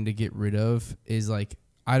been trying to get rid of is like,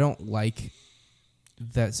 I don't like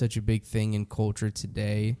that such a big thing in culture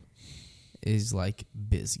today is like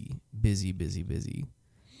busy.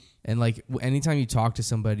 And like anytime you talk to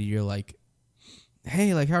somebody, you're like,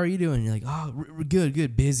 hey, like, how are you doing? And you're like, oh,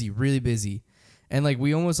 good, busy, really busy. And like,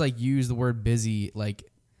 we almost like use the word busy like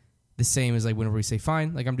the same as like whenever we say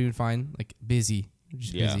fine, like I'm doing fine, like busy,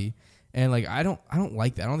 just busy. And like, I don't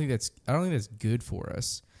like that. I don't think that's good for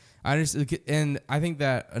us. And I think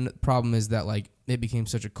that a problem is that like it became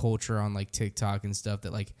such a culture on like TikTok and stuff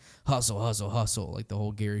that like hustle, like the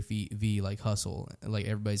whole Gary V like hustle, like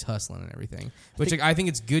everybody's hustling and everything. Which I think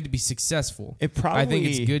it's good to be successful. I think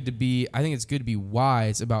it's good to be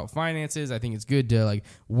wise about finances. I think it's good to like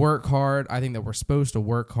work hard. I think that we're supposed to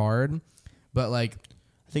work hard, but like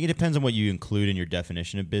I think it depends on what you include in your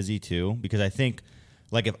definition of busy too, because I think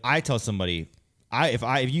like if I tell somebody.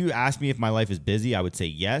 If you ask me if my life is busy, I would say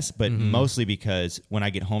yes, but mostly because when I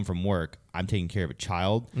get home from work, I'm taking care of a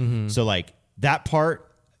child. So like that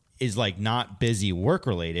part is like not busy work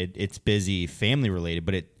related, it's busy family related,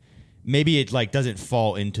 but maybe it like doesn't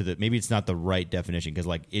fall into maybe it's not the right definition because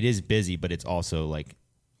like it is busy, but it's also like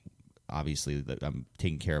obviously I'm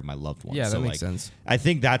taking care of my loved ones. Yeah, that so makes like, sense. I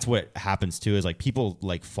think that's what happens too is like people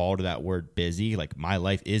like fall to that word busy. Like my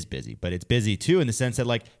life is busy, but it's busy too in the sense that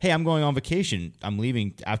like, hey, I'm going on vacation. I'm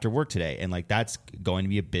leaving after work today. And like that's going to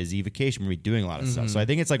be a busy vacation. We're doing a lot of stuff. So I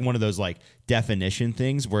think it's like one of those like definition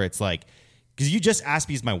things where it's like, because you just asked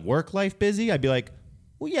me, is my work life busy? I'd be like,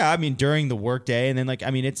 well, yeah, I mean, during the work day. And then like,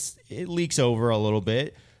 I mean, it leaks over a little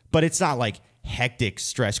bit, but it's not like hectic,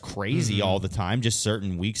 stress, crazy all the time, just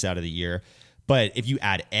certain weeks out of the year. But if you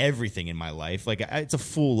add everything in my life, like it's a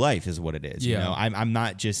full life is what it is. Yeah. You know, I'm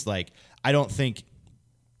not just like, I don't think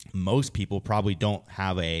most people probably don't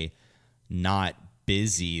have a not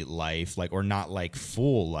busy life, like, or not like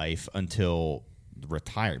full life until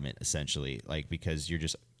retirement, essentially, like, because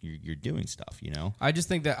you're doing stuff, you know. I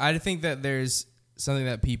think that there's something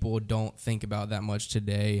that people don't think about that much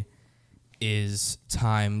today is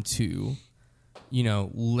time to, you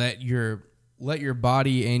know, let your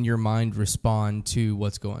body and your mind respond to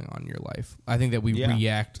what's going on in your life. I think that we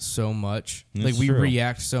react so much. That's we true.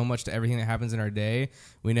 react so much to everything that happens in our day.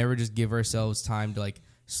 We never just give ourselves time to like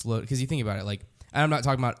slow, because you think about it, like, and I'm not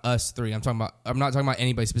talking about us three. I'm not talking about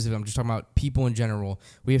anybody specific. I'm just talking about people in general.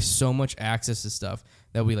 We have so much access to stuff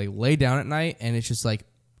that we like lay down at night, and it's just like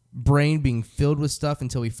brain being filled with stuff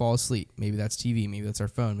until we fall asleep. Maybe that's TV, maybe that's our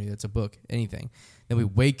phone, maybe that's a book, anything. Then we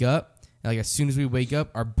wake up, and like as soon as we wake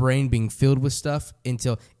up, our brain being filled with stuff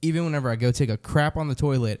until even whenever I go take a crap on the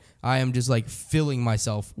toilet, I am just like filling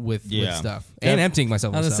myself with stuff and emptying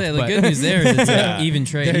myself. I was with gonna stuff. say the good news there is it's like even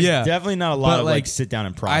trade. There's Yeah. definitely not a lot But, of like, like sit down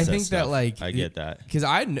and process I think stuff. that like I get that. because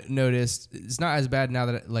I noticed it's not as bad now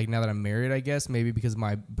that I'm married. I guess maybe because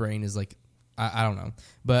my brain is like I don't know,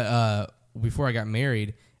 but before I got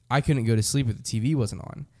married, I couldn't go to sleep if the TV wasn't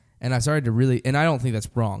on. And I started to really, and I don't think that's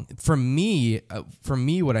wrong. For me,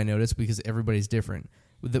 what I noticed, because everybody's different,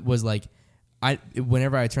 was like,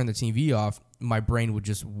 whenever I turned the TV off, my brain would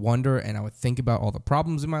just wander, and I would think about all the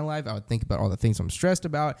problems in my life. I would think about all the things I'm stressed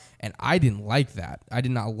about, and I didn't like that. I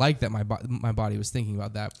did not like that my body was thinking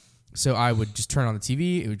about that. So I would just turn on the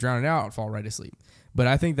TV, it would drown it out, I'd fall right asleep. But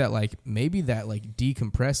I think that like maybe that like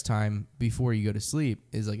decompress time before you go to sleep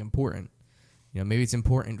is like important. You know, maybe it's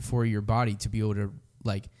important for your body to be able to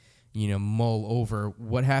like, you know, mull over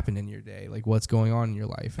what happened in your day, like what's going on in your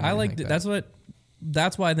life. I like that.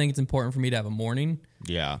 That's why I think it's important for me to have a morning.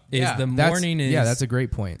 Yeah. That's a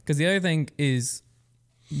great point. Because the other thing is,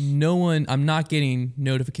 I'm not getting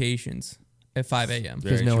notifications at 5 a.m.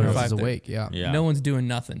 Because no one else is awake. Yeah. No one's doing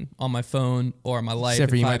nothing on my phone or my life. Except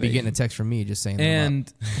for you might be getting a text from me just saying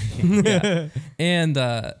that.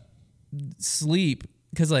 And sleep,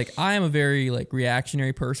 because like I am a very like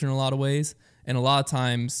reactionary person in a lot of ways, and a lot of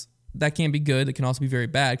times that can be good. It can also be very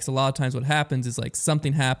bad, because a lot of times what happens is like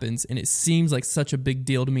something happens and it seems like such a big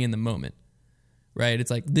deal to me in the moment, right?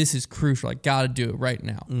 It's like, this is crucial. I got to do it right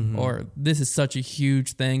now. Mm-hmm. Or this is such a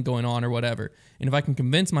huge thing going on or whatever. And if I can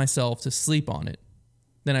convince myself to sleep on it,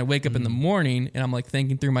 then I wake up in the morning and I'm like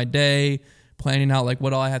thinking through my day, planning out like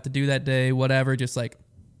what all I have to do that day, whatever, just like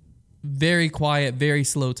very quiet, very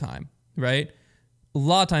slow time, right? A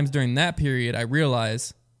lot of times during that period, I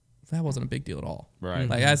realize that wasn't a big deal at all. Right.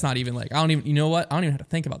 Like that's not even like, I don't even, you know what? I don't even have to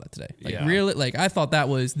think about that today. Like really, like I thought that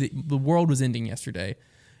was the world was ending yesterday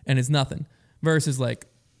and it's nothing. Versus like,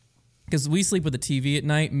 because we sleep with the TV at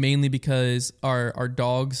night mainly because our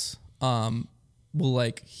dogs will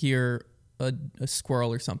like hear a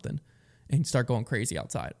squirrel or something and start going crazy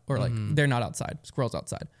outside, or like they're not outside, squirrels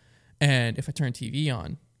outside. And if I turn TV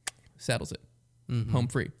on, settles it, home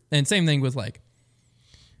free. And same thing with like,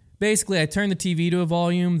 basically I turn the TV to a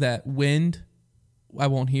volume that wind I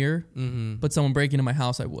won't hear, but someone breaking into my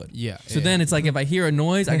house I would. Yeah. So then it's like if I hear a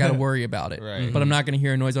noise, I got to worry about it. Right. But I'm not going to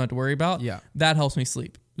hear a noise I don't have to worry about. Yeah. That helps me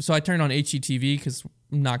sleep. So I turn on HGTV because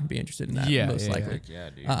I'm not going to be interested in that most likely. Yeah,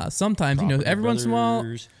 dude. Sometimes, Property every once in a while.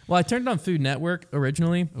 Brothers. Well, I turned it on Food Network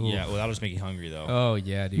originally. Yeah, well, that'll just make you hungry, though. Oh,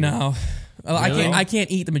 yeah, dude. No. Really? I can't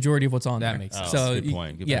eat the majority of what's on That there. makes sense. So Good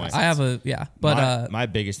point. Good yeah, point. I have a but my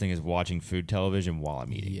biggest thing is watching food television while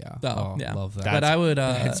I'm eating. Yeah. yeah. Love that. But I would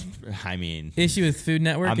I mean, issue with Food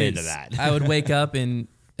Network I'm is into that. I would wake up and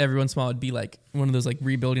every once in a while it'd be like one of those like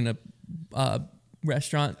rebuilding a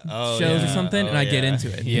restaurant shows or something, and I get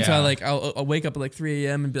into it. Yeah. And so I'll wake up at like 3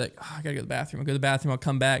 a.m. and be like, I gotta go to the bathroom. I'll go to the bathroom. I'll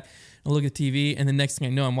come back. I'll look at TV, and the next thing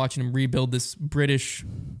I know, I'm watching them rebuild this British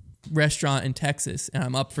restaurant in Texas, and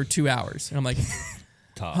I'm up for 2 hours, and I'm like,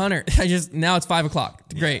 Hunter, now it's 5 o'clock.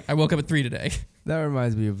 Great. I woke up at 3 today. That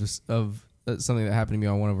reminds me of something that happened to me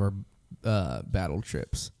on one of our battle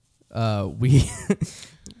trips. Oh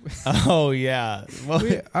yeah.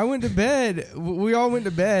 Well, I went to bed. We all went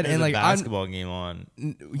to bed, and like basketball game on.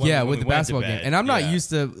 With the basketball game, and I'm not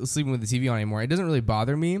used to sleeping with the TV on anymore. It doesn't really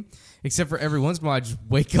bother me, except for every once in a while I just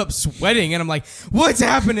wake up sweating, and I'm like, "What's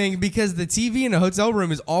happening?" Because the TV in a hotel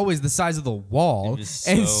room is always the size of the wall, It's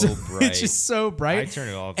and so bright. it's just so bright. I turn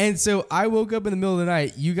it off. And so I woke up in the middle of the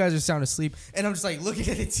night. You guys are sound asleep, and I'm just like looking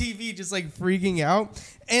at the TV, just like freaking out.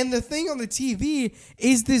 And the thing on the TV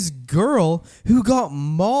is this girl who got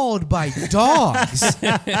mauled by dogs,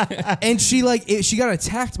 and she got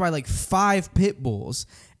attacked by like 5 pit bulls,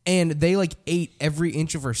 and they like ate every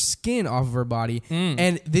inch of her skin off of her body.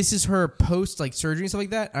 And this is her post like surgery and stuff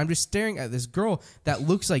like that. And I'm just staring at this girl that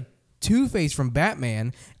looks like Two-Face from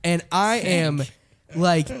Batman, and I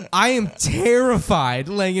am terrified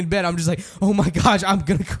laying in bed. I'm just like, oh my gosh, I'm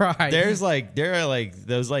gonna cry. There are like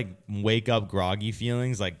those like wake up groggy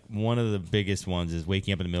feelings. Like one of the biggest ones is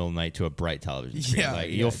waking up in the middle of the night to a bright television screen. Yeah, like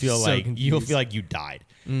yeah, you'll feel so like confused. you'll feel like you died.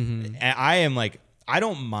 And I am like, I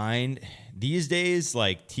don't mind these days.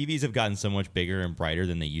 Like TVs have gotten so much bigger and brighter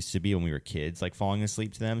than they used to be when we were kids. Like falling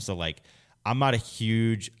asleep to them. So like I'm not a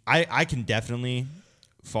huge. I can definitely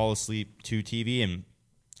fall asleep to TV. And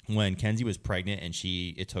when Kenzie was pregnant and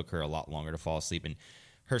it took her a lot longer to fall asleep, and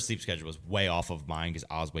her sleep schedule was way off of mine because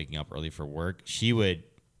I was waking up early for work. She would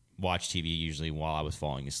watch TV usually while I was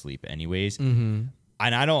falling asleep anyways. And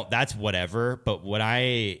that's whatever. But what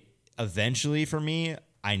eventually for me,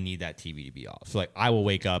 I need that TV to be off. So like I will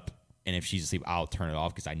wake up, and if she's asleep, I'll turn it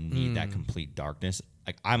off because I need that complete darkness.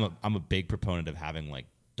 Like I'm a big proponent of having like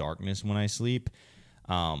darkness when I sleep.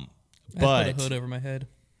 I But put a hood over my head.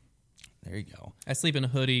 there you go. I sleep in a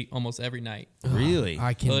hoodie almost every night. Really? I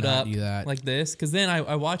Hood cannot up do that. like this, because then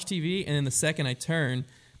I watch TV, and then the second I turn,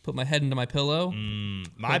 put my head into my pillow.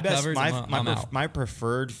 My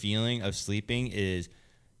preferred feeling of sleeping is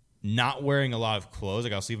not wearing a lot of clothes.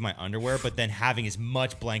 Like I'll sleep in my underwear, but then having as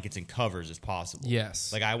much blankets and covers as possible.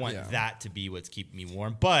 Yes. Like I want that to be what's keeping me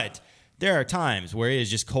warm. But there are times where it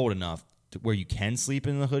is just cold enough where you can sleep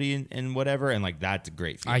in the hoodie and whatever, and like that's a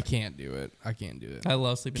great feeling. I can't do it. I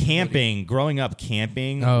love sleeping in a hoodie. Camping, growing up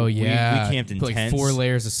camping. Oh we yeah, camped in put, like tents. 4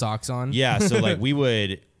 layers of socks on. Yeah, so like we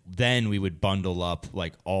would bundle up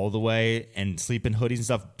like all the way and sleep in hoodies and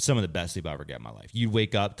stuff. Some of the best sleep I ever get in my life. You'd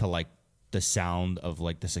wake up to like the sound of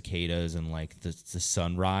like the cicadas and like the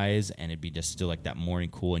sunrise, and it'd be just still like that morning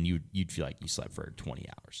cool, and you'd feel like you slept for 20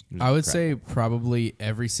 hours. I would say probably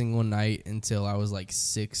every single night until I was like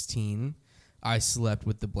 16, I slept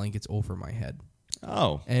with the blankets over my head.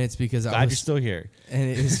 Oh, And it's because glad you're still here. And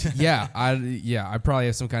it is, I probably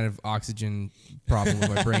have some kind of oxygen problem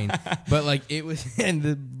with my brain. But like it was, and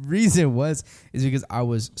the reason is because I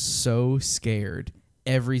was so scared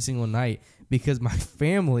every single night because my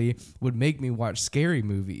family would make me watch scary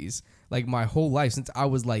movies. Like my whole life since I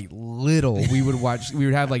was like little, we would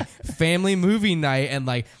have like family movie night and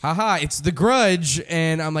like, haha, it's The Grudge.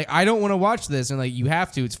 And I'm like, I don't want to watch this. And like, you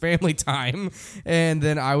have to, it's family time. And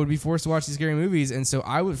then I would be forced to watch these scary movies. And so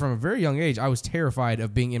I would, from a very young age, I was terrified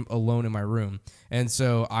of being alone in my room. And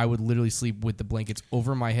so I would literally sleep with the blankets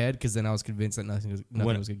over my head because then I was convinced that nothing was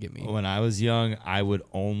going to get me. When I was young, I would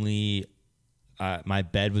only, my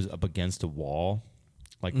bed was up against a wall.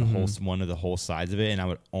 Like the whole sides of it, and I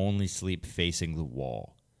would only sleep facing the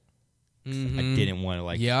wall. I didn't want to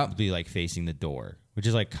like be like facing the door, which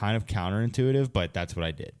is like kind of counterintuitive, but that's what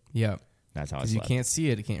I did. Yeah, that's how I slept. Because you can't see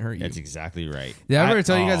it can hurt you. That's exactly right. Did I ever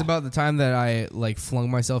tell you guys about the time that I like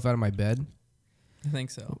flung myself out of my bed? I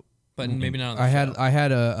think so, but maybe not. On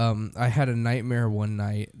the I had a nightmare one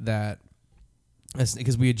night that.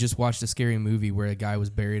 Because we had just watched a scary movie where a guy was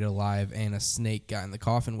buried alive and a snake got in the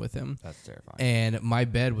coffin with him. That's terrifying. And my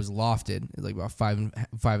bed was lofted, it was like about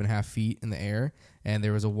 5.5 feet in the air, and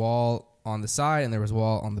there was a wall on the side and there was a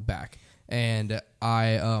wall on the back. And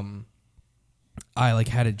I like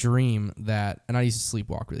had a dream that, and I used to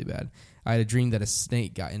sleepwalk really bad. I had a dream that a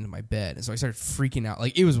snake got into my bed, and so I started freaking out.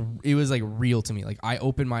 Like it was like real to me. Like I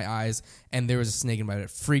opened my eyes and there was a snake in my bed. I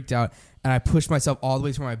freaked out, and I pushed myself all the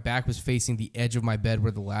way to where my back was facing the edge of my bed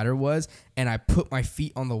where the ladder was, and I put my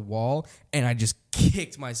feet on the wall, and I just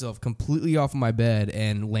kicked myself completely off of my bed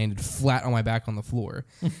and landed flat on my back on the floor.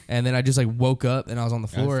 And then I just like woke up and I was on the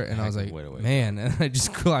floor, and I was like, man, and I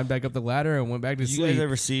just climbed back up the ladder and went back to sleep. You guys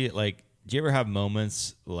ever see it? Like, do you ever have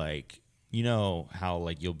moments like? You know how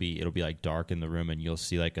like it'll be like dark in the room and you'll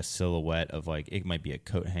see like a silhouette of like it might be a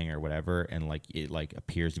coat hanger or whatever, and like it like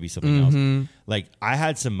appears to be something else. Like I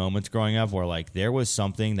had some moments growing up where like there was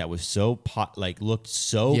something that was so looked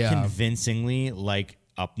so convincingly like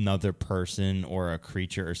another person or a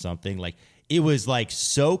creature or something. Like it was like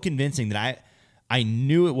so convincing that I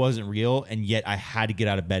knew it wasn't real, and yet I had to get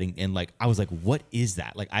out of bed and like I was like, what is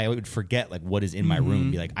that? Like I would forget like what is in my room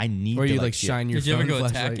and be like, I need or to you like shine your Did you phone ever go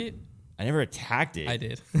flashlight. attack it? I never attacked it. I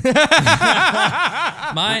did.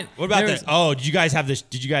 Mine. What about this? Oh, did you guys have this?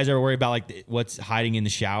 Did you guys ever worry about like what's hiding in the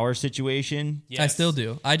shower situation? Yes. I still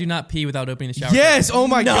do. I do not pee without opening the shower. Yes. Oh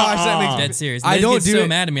my gosh, that makes dead serious. I Liz don't gets do so it.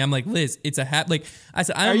 mad at me. I'm like, Liz, it's a like I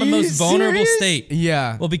said, I'm Are in the you most vulnerable serious? state.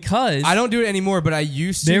 Yeah. Well, because I don't do it anymore, but I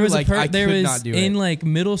used to. there was like, I there could was not do in it. like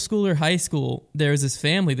middle school or high school. There was this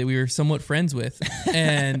family that we were somewhat friends with,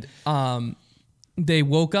 and they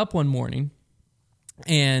woke up one morning,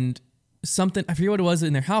 and something, I forget what it was,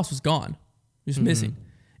 in their house was gone, just missing,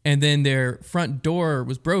 and then their front door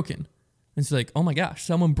was broken, And she's like, oh my gosh,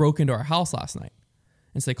 someone broke into our house last night.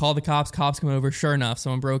 And so they called the cops. Cops come over. Sure enough,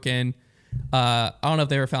 someone broke in. I don't know if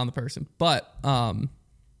they ever found the person. But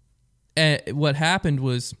what happened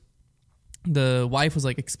was the wife was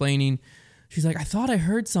like explaining. She's like, I thought I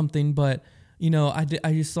heard something, but, I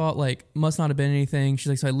just thought like must not have been anything. She's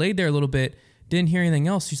like, so I laid there a little bit, didn't hear anything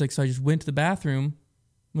else. She's like, so I just went to the bathroom,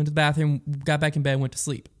 got back in bed, and went to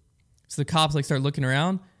sleep. So the cops like start looking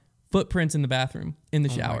around, footprints in the bathroom, in the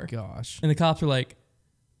shower. Oh my gosh. And the cops were like,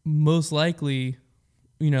 most likely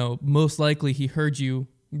he heard you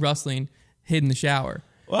rustling, hid in the shower.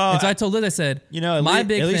 Well, and so I told Liz, I said, at my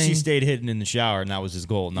big least thing, he stayed hidden in the shower, and that was his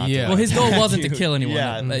goal. Not Yeah. to well, his goal wasn't to Dude, kill anyone.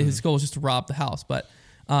 yeah. His goal was just to rob the house, but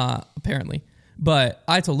apparently. But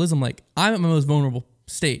I told Liz, I'm like, I'm at my most vulnerable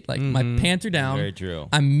state. Like, my pants are down. Very true.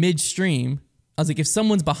 I'm midstream. I was like, if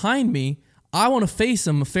someone's behind me, I want to face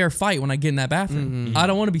them a fair fight when I get in that bathroom. I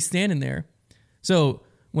don't want to be standing there. So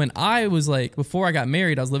when I was like, before I got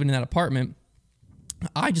married, I was living in that apartment.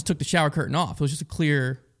 I just took the shower curtain off. It was just the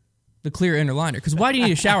clear inner liner. Because why do you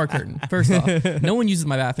need a shower curtain? First off, no one uses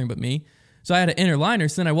my bathroom but me. So I had an inner liner.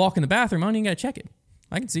 So then I walk in the bathroom. I don't even got to check it.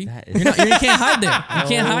 I can see. You can't hide there. You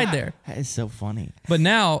can't hide there. That is so funny. But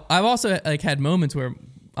now I've also like had moments where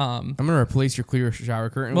I'm gonna replace your clear shower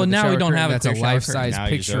curtain. Well, with a now we shower don't curtain have a that's clear a shower life curtain. size Now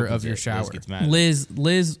he just picture opens of your it. shower. Liz gets mad.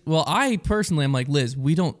 Liz, well, I personally am like, Liz,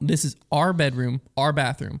 this is our bedroom, our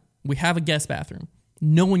bathroom. We have a guest bathroom.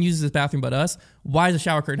 No one uses this bathroom but us. Why does the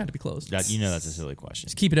shower curtain have to be closed? That's a silly question.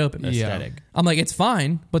 Just keep it open. Aesthetic. I'm like, it's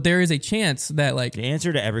fine, but there is a chance that like, The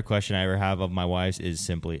answer to every question I ever have of my wife's is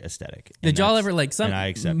simply aesthetic. did y'all ever like some, and I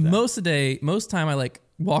accept that. most time I like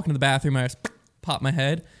walk into the bathroom, I just pop my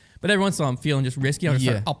head, but every once in a while I'm feeling just risky.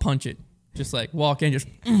 I'll punch it. Just like walk in, just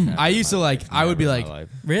I used to like. I would be like,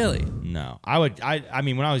 really. No, I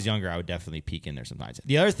mean, when I was younger, I would definitely peek in there sometimes.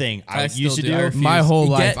 The other thing I still used to do. I do, refuse. my whole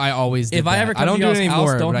You life. get- I always did If I that. ever I come don't to do it y'all's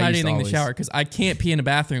anymore. house, don't but I hide used to anything in the always. shower because I can't pee in the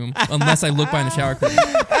bathroom unless I look behind the shower curtain.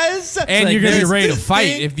 And like, you're gonna be there's ready to this fight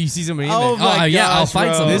thing- if you see somebody in Oh there. my yeah, I'll gosh, fight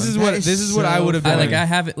bro. someone. This is what I would have I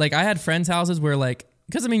done. I had friends' houses where like,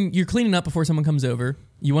 because I mean, you're cleaning up before someone comes over.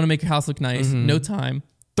 You want to make your house look nice. No time.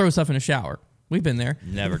 Throw stuff in a shower. We've been there.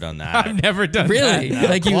 Never done that. I've never done Really? that.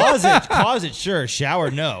 Like you. Closet, sure. Shower,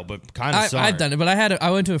 no. But kind of sorry. I've done it, but I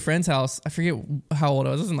went to a friend's house. I forget how old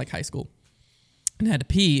I was. I was in like high school, and I had to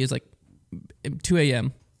pee. It was like 2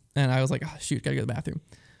 a.m. and I was like, oh, shoot, gotta go to the bathroom.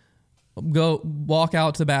 Walk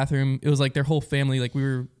out to the bathroom. It was like their whole family. Like we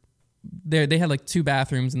were there. They had like 2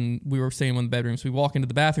 bathrooms, and we were staying in one of the bedrooms. So we walk into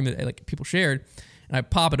the bathroom that like people shared, and I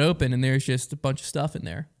pop it open, and there's just a bunch of stuff in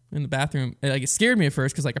there. In the bathroom, like it scared me at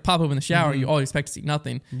first because like I pop open the shower, you always expect to see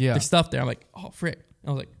nothing. Yeah. There's stuff there. I'm like, oh frick.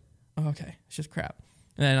 I was like, oh, okay, it's just crap.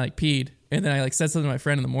 And then I like peed, and then I like said something to my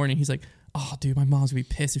friend in the morning. He's like, oh dude, my mom's gonna be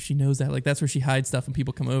pissed if she knows that. Like that's where she hides stuff when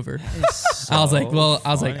people come over. I was like,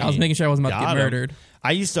 I was making sure I wasn't about to Got get him. murdered.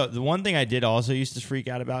 The one thing I did also used to freak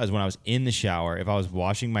out about is when I was in the shower, if I was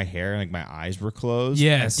washing my hair and like my eyes were closed.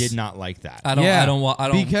 Yes. I did not like that. I don't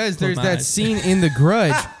because close there's my that eyes. scene in The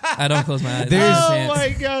Grudge. I don't close my eyes. There's- I Oh can't. my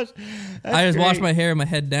gosh. I just wash my hair and my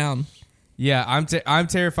head down. Yeah, I'm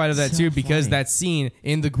terrified of that So too because funny. that scene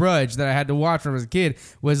in The Grudge that I had to watch when I was a kid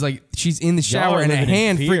was like she's in the Y'all shower are and a living in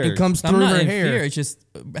hand fear. freaking comes I'm through not her in hair. fear. It's just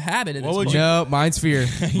a habit at this What would point. you- No, mine's fear.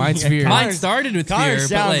 Mine's fear. Mine started with Connor fear, but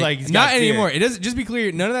sounds like, he's Not got fear. anymore. It doesn't. Just be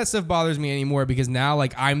clear. None of that stuff bothers me anymore because now,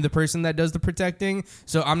 like, I'm the person that does the protecting,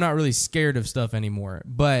 so I'm not really scared of stuff anymore.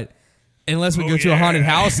 But unless we go to a haunted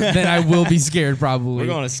house, then I will be scared. Probably. We're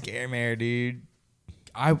going to scare mare, dude.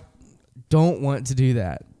 I don't want to do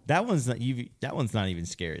that. That one's not even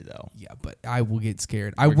scary though. Yeah, but I will get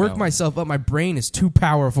scared. I We're work going. myself up. My brain is too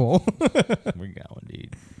powerful. We're going,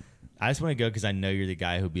 dude. I just want to go because I know you're the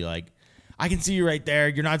guy who'd be like, I can see you right there.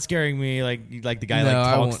 You're not scaring me. Like the guy No, I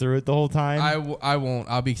talks won't. through it the whole time. I won't.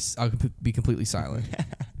 I'll be completely silent.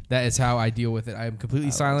 That is how I deal with it. I am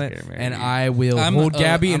completely silent, scared, man, and dude. I will I'm hold a-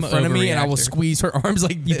 Gabby in I'm a front of me, and I will overreactor. squeeze her arms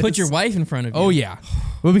like you this. put your wife in front of you. Oh yeah.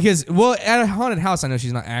 Well, at a haunted house, I know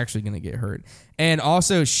she's not actually gonna get hurt, and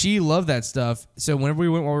also she loved that stuff. So whenever we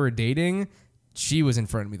went while we were dating, she was in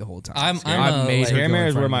front of me the whole time. I'm I a- made her Scare go mare in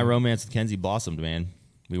is front where of my me. romance with Kenzie blossomed, man.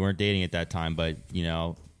 We weren't dating at that time, but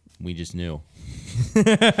we just knew. We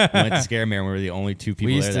went to Scare Mare and we were the only 2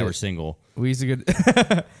 people used there that to- were single. We used to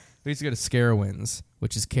go. We used to go to Scarowinds,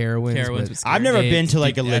 which is Carowinds. Carowinds but- with Scary. I've never been to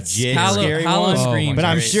like a That's legit Hallow- scary Hallow one, Scream but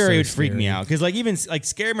I'm is sure so it would freak me scary. out because like even like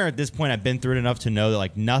Scare Mare at this point, I've been through it enough to know that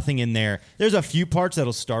like nothing in there. There's a few parts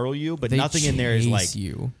that'll startle you, but They nothing in there is chase like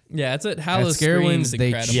you. Yeah, it's at Hallow At Scream Scarowinds, is they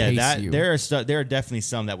incredible. yeah. chase That you. there are definitely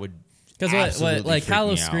some that would Because what absolutely like freak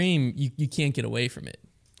Hallow me out. Scream, you can't get away from it.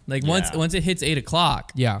 Like Yeah. once it hits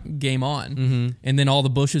 8:00, Yeah. game on, and then all the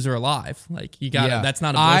bushes are alive. Like you got to Yeah. That's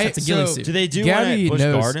not a bush. That's a ghillie so- suit. Do they do Gabby one at Busch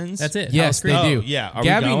knows- Gardens? That's it. Yes, Hollow they Scream. Oh, do. yeah. Are we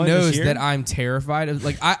Gabby going knows this year? that I'm terrified of.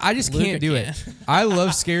 Like I just Luca can't do it. can't. I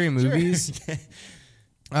love scary movies.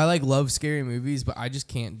 I love scary movies, but I just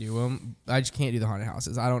can't do them. I just can't do the haunted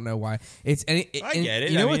houses. I don't know why. It's I get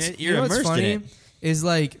it. You know I mean, what's you're what's immersed in funny it. is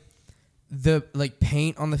like the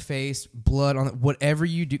paint on the face, blood on whatever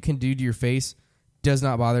you can do to your face does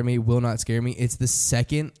not bother me. Will not scare me. It's the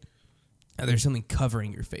second that there's something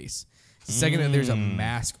covering your face. It's the second that there's a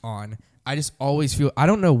mask on. I just always feel. I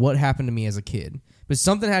don't know what happened to me as a kid. But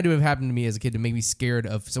something had to have happened to me as a kid to make me scared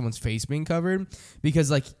of someone's face being covered. Because,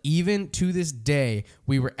 like, even to this day,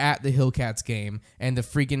 we were at the Hillcats game and the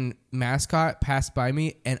freaking mascot passed by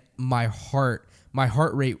me and my heart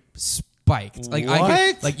rate spiked. Like,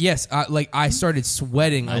 What? yes, I started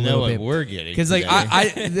sweating a I know little what bit. we're getting. Because, like,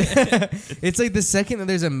 today. it's like the second that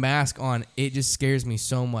there's a mask on, it just scares me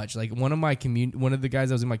so much. Like, one of the guys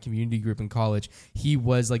that was in my community group in college, he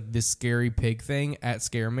was like this scary pig thing at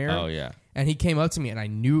Scaremare. Oh, yeah. And he came up to me, and I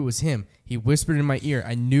knew it was him. He whispered in my ear.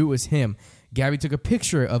 I knew it was him. Gabby took a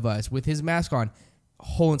picture of us with his mask on.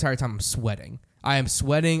 Whole entire time, I'm sweating. I am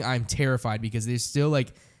sweating. I'm terrified because there's still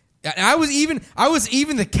like. And I was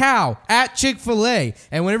even the cow at Chick-fil-A,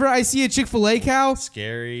 and whenever I see a Chick-fil-A cow,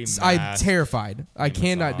 Scary. I'm mask. terrified. I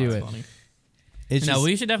cannot do it. Funny. It's No, just,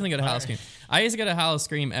 we should definitely go to Halloween. I used to go to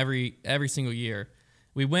Halloween every single year.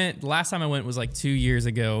 We went. The last time I went was like 2 years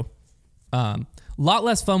ago. Lot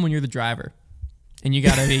less fun when you're the driver, and you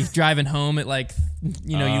got to be driving home at like,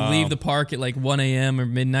 you leave the park at like 1 a.m. or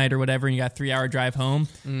midnight or whatever, and you got a 3-hour drive home.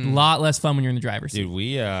 Lot less fun when you're in the driver's seat, Dude,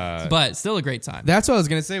 we but still a great time. That's what I was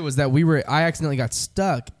gonna say was that I accidentally got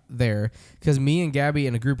stuck there because me and Gabby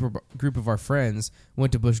and a group of our friends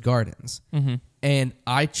went to Busch Gardens, and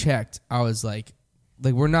I checked. I was like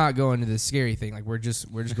we're not going to this scary thing. Like we're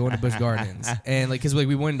just going to Busch Gardens, and like because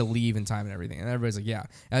we wanted to leave in time and everything. And everybody's like,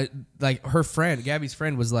 yeah. Like her friend, Gabby's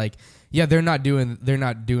friend, was like, yeah, they're not doing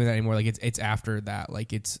that anymore. Like it's after that.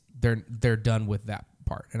 Like they're done with that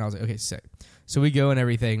part. And I was like, okay, sick. So we go and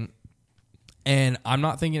everything, and I'm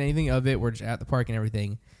not thinking anything of it. We're just at the park and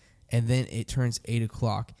everything, and then it turns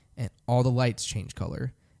 8:00, and all the lights change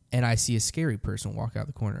color, and I see a scary person walk out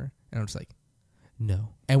the corner, and I'm just like, no.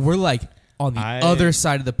 And we're like on the other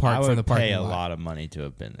side of the park I from the would parking pay a lot. lot of money to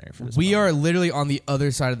have been there for this. We moment. are literally on the other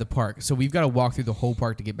side of the park, so we've got to walk through the whole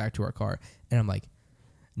park to get back to our car. And I'm like,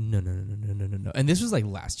 no. And this was like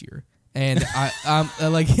last year, and I'm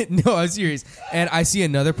like, no, I'm serious. And I see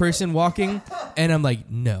another person walking, and I'm like,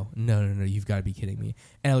 no, you've got to be kidding me.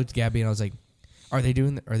 And I looked at Gabby, and I was like, are they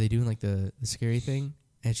doing like the scary thing?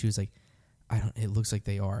 And she was like, it looks like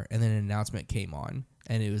they are. And then an announcement came on,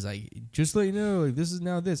 and it was like, just let you know, like, this is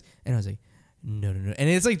now this. And I was like, no. And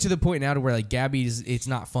it's like to the point now to where like it's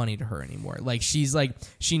not funny to her anymore. Like she's like,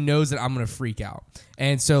 she knows that I'm going to freak out.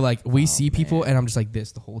 And so like we see people and I'm just like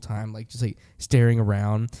this the whole time, like just like staring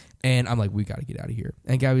around. And I'm like, we got to get out of here.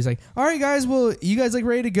 And Gabby's like, all right, guys, well, you guys like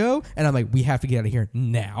ready to go? And I'm like, we have to get out of here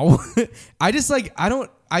now. I just like,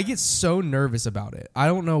 I get so nervous about it. I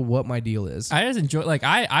don't know what my deal is. I just enjoy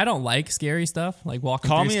I don't like scary stuff, like walking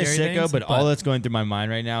Call through me a scary sicko, things, but all that's going through my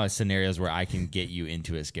mind right now is scenarios where I can get you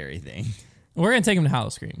into a scary thing. we're gonna take him to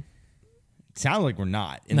Halloween. Sounds like we're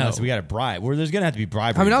not, unless we got a bribe. There's going to have to be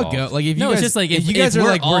bribery. I mean, I'll involved. go. Like if you No, guys, it's just like if if- you guys if are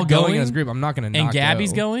we're like all we're going going as a group, I'm not going to. And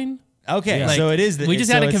Gabby's going. Okay, Yeah. so it is. We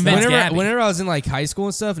just had to it's convince not- Gabby. Whenever I was in like high school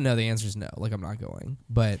and stuff, no, the answer is no. Like I'm not going.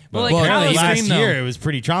 But Well, like, apparently Halloween, last though. year it was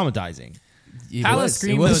pretty traumatizing.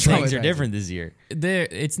 Halloween, it was though, Things are traumatizing. different this year.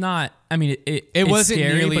 It's not. I mean, It it's wasn't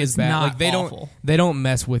scary, nearly but as it's bad. not Like awful. they don't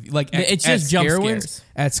mess with you. Like It's just jump Scarewinds- scares.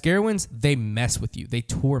 At Scarewinds, they mess with you. They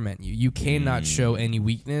torment you. You cannot show any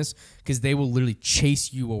weakness because they will literally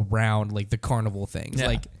chase you around like the carnival things. Yeah.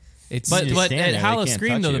 Like it's But just but stand at there, they can't Halloween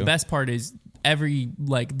touch though, you. the best part is every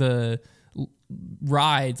like the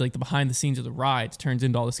rides, like the behind the scenes of the rides, turns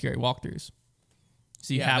into all the scary walkthroughs.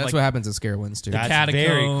 So you have that's like what happens at Scarewinds too. That's catacombs.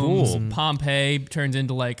 very cool. Pompeii turns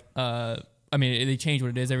into like I mean, they change what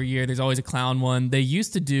it is every year. There's always a clown one. They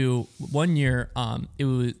used to do one year. It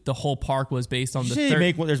was the whole park was based on Did the you say they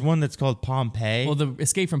make one? There's one that's called Pompeii. Well, the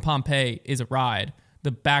Escape from Pompeii is a ride.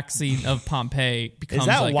 The backseat of Pompeii becomes Is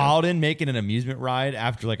that like Wilden making an amusement ride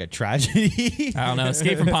after like a tragedy? I don't know.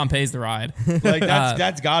 Escape from Pompeii is the ride. Like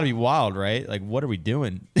that's got to be wild, right? Like, what are we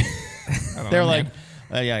doing? They're like,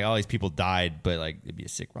 yeah, all these people died, but like it'd be a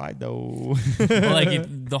sick ride though. Well, like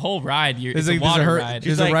the whole ride, it's a like- water ride.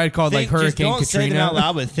 There's a ride called like just Hurricane don't say them Katrina. out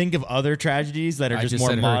loud, but think of other tragedies that are I just, just more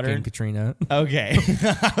said modern. Hurricane Katrina. Okay,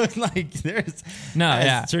 I was like, there's No, that's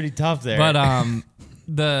yeah. pretty tough there. But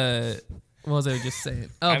the What was I just saying?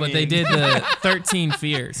 Oh, I but they mean- did the 13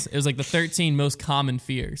 fears. It was like the 13 most common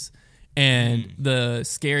fears. And the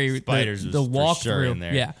scary Spiders the was for walkthrough. sure in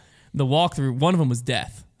there. Yeah. The walkthrough, one of them was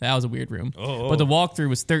death. That was a weird room. Oh. But the walkthrough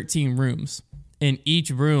was 13 rooms. In each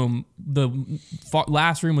room, the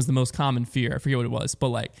last room was the most common fear. I forget what it was, but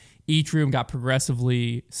like each room got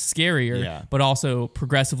progressively scarier, Yeah. but also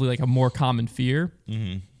progressively like a more common fear.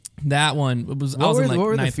 Mm-hmm. That one was. I What was were, in like what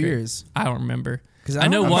were the ninth grade. fears? I don't remember. 'Cause I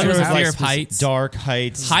know I'm one sure was it a was fear like of heights. Dark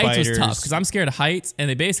heights. Heights was spiders. tough because I'm scared of heights,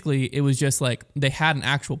 and it was just like they had an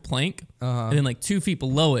actual plank, and then like 2 feet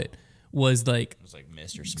below it was like It was like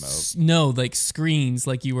mist or smoke. no, like screens,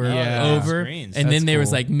 like you were Yeah. over, Screens. and That's then there was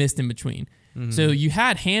cool. like mist in between. So you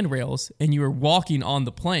had handrails, and you were walking on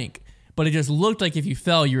the plank, but it just looked like if you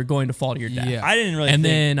fell, you were going to fall to your death. Yeah. I didn't really. And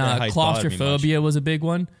think then that heights bothered me much. claustrophobia was a big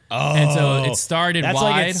one. Oh, And so it started that's wide.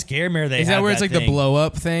 like a scare they Is that have where it's like thing. the blow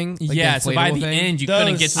up thing? Like Yeah, the so by inflatable the thing? end, you Those-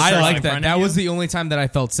 couldn't get to the I I person like in that. front That of you. was the only time that I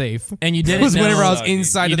felt safe. And you didn't was know, whenever I was Sucky.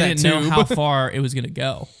 inside you of that didn't know tube. how far it was going to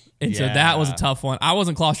go. And so that was a Yeah. tough one. I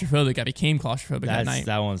wasn't claustrophobic. I became claustrophobic that night.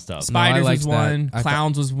 That one's tough. Spiders I was liked that. one. I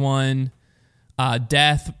Clowns was one.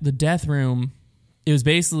 Death. The death room. It was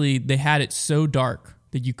basically they had it so dark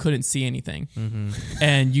that you couldn't see anything,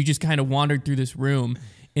 and you just kind of wandered through this room,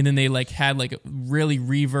 and then they like had like really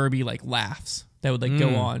reverby like laughs that would like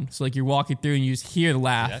go on. So like you're walking through and you just hear the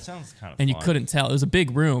laugh, That sounds kind of. and you couldn't tell. It was a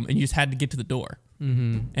big room, and you just had to get to the door.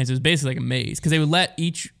 Mm-hmm. And so it was basically like a maze because they would let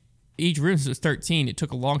each room. So it was 13. It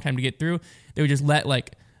took a long time to get through. They would just let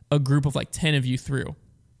like a group of like 10 of you through,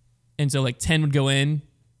 and so like 10 would go in,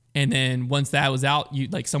 and then once that was out, you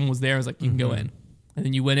like someone was there. I was like, you can go in, and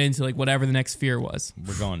then you went into like whatever the next fear was.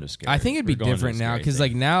 We're going to scary. I think it'd be We're going to different now scary because thing.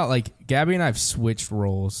 like now like Gabby and I have switched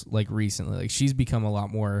roles like recently. Like she's become a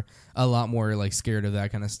lot more like scared of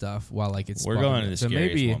that kind of stuff. While like it's we're sparking going to it. the So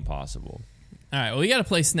scariest maybe one possible. All right, well, we got to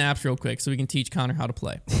play snaps real quick so we can teach Connor how to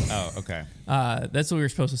play. Oh, okay. That's what we were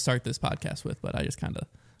supposed to start this podcast with, but I just kind of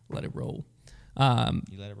let it roll. You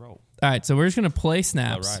let it roll. All right, so we're just gonna play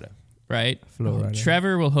snaps, Flowrider. right? Flowrider.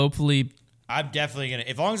 Trevor will hopefully. I'm definitely gonna.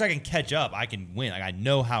 As long as I can catch up, I can win. Like I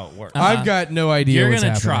know how it works. I've got no idea. You're what's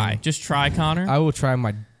gonna happening. try. Just try, Connor, I will try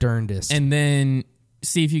my darndest. and then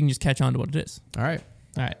see if you can just catch on to what it is. All right.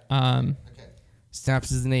 All right.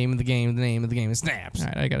 Snaps is the name of the game. The name of the game is Snaps. All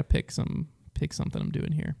right. I gotta pick something I'm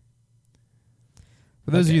doing here.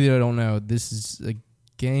 For those Okay. of you that don't know, this is a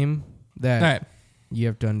game that All right. you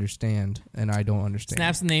have to understand, and I don't understand.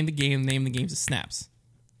 Snaps the name of the game. The name of the game is Snaps.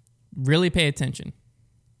 Really pay attention.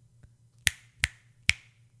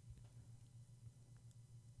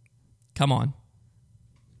 Come on.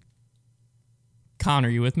 Connor,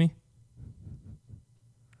 you with me?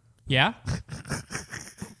 Yeah?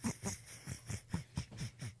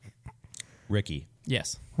 Ricky.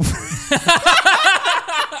 Yes.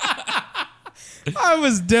 I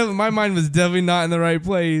was my mind was definitely not in the right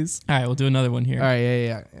place. All right, we'll do another one here. All right,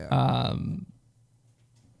 yeah.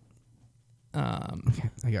 Okay,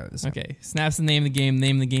 I got it. This time. okay. Snaps the name of the game.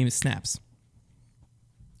 Name of the game is Snaps.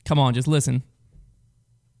 Come on, just listen.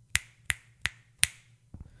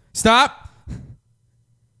 Stop.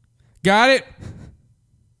 Got it.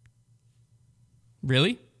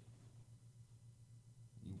 Really?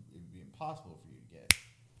 It'd be impossible for you to get.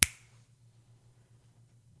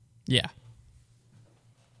 Yeah.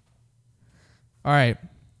 All right.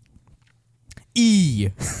 E.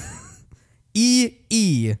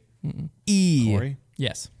 E. Corey?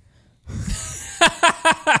 Yes.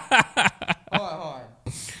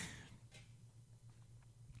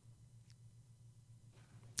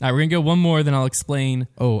 All right, we're gonna go one more, then I'll explain.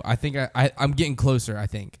 Oh, I think I'm getting closer. I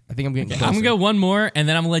think I'm getting closer. I'm gonna go one more, and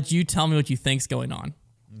then I'm gonna let you tell me what you think's going on.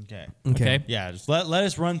 Okay. Okay. Yeah, just let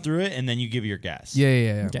us run through it, and then you give your guess.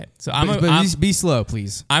 Yeah. Okay. So But be slow,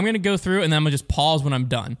 please. I'm gonna go through, and then I'm gonna just pause when I'm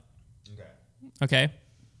done. Okay. Okay.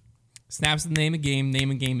 Snaps is the name of the game. Name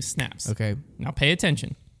of the game is Snaps. Okay. Now pay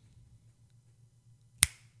attention.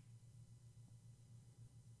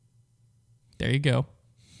 There you go.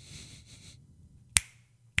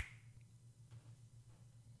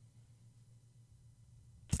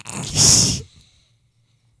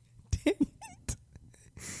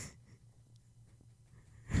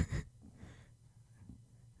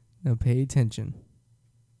 Now pay attention.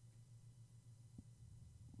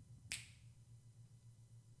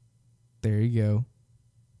 There you go.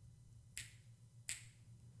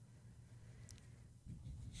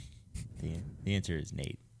 The answer is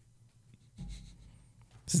Nate.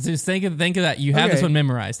 So just think of that. You have this Okay. one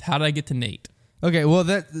memorized. How did I get to Nate? Okay, well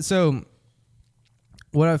so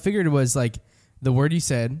what I figured was like the word you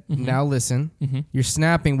said. Now listen. You're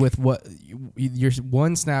snapping with what your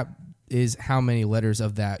one snap is how many letters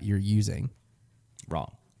of that you're using.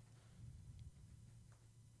 Wrong.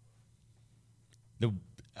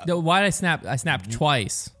 Why did I snap? I snapped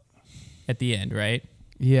twice at the end, right?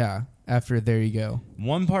 Yeah. After there you go.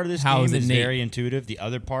 One part of this How game is it is Nate? very intuitive. The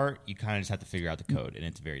other part, you kind of just have to figure out the code, and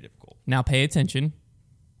it's very difficult. Now pay attention.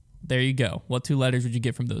 There you go. What 2 letters would you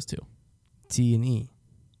get from those 2? T and E.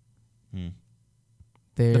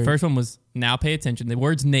 The first one was now pay attention. The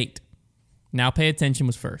word's Nate. Now pay attention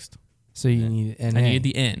was first. So you need an I A. needed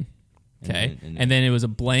the N. Okay. And then it was a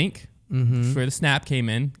blank where the snap came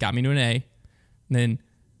in, got me to an A. And then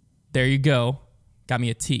there you go, got me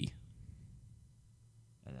a T.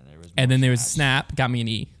 And then there was snap, got me an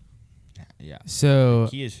E. Yeah. So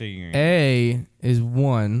He is figuring. A is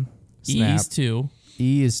 1. E Snap. is 2.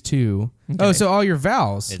 E is 2. Okay. Oh, so all your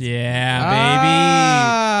vowels. Yeah,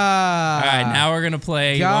 Ah, baby. All right, now we're going to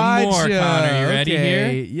play one more, gotcha. Connor. You ready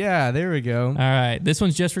Okay. here? Yeah, there we go. All right. This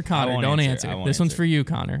one's just for Connor. won't Don't answer. answer. I won't This one's answer. for you,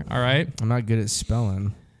 Connor. All right. I'm not good at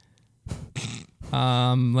spelling,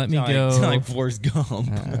 Let me go. It's not like Forrest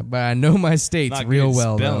Gump. but I know my states Not real good at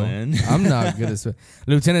well, spelling. though. I'm not good at spelling.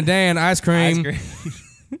 Lieutenant Dan, ice cream.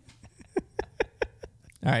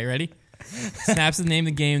 All right, ready? Snaps is the name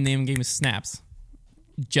of the game. The name of the game is Snaps.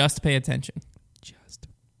 Just pay attention. Just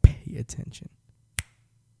pay attention.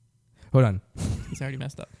 Hold on. He's already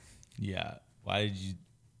messed up. Yeah. Why did you?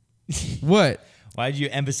 What? Why did you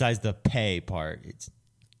emphasize the pay part? It's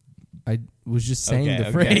I was just saying okay, the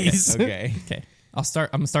okay, phrase. Okay. Okay, I'm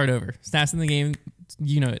gonna start over. Snaps in the game.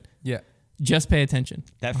 You know it. Yeah. Just pay attention.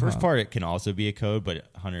 That first part it can also be a code, but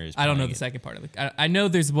Hunter is. I don't know playing the it second part of it. I know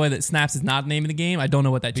there's a way that Snaps is not the name of the game. I don't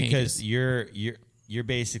know what that because changes. you're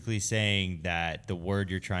basically saying that the word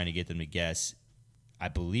you're trying to get them to guess. I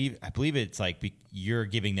believe it's like you're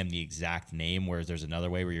giving them the exact name, whereas there's another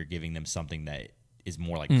way where you're giving them something that is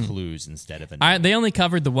more like clues instead of a name. They only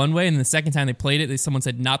covered the one way, and the second time they played it, someone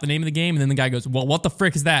said not the name of the game, and then the guy goes, "Well, what the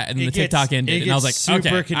frick is that?" And then the TikTok ended, and I was like,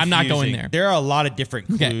 "Okay, I'm not going there." There are a lot of different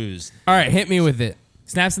clues. All right, hit me with it.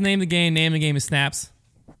 Snaps the name of the game. Name of the game is Snaps.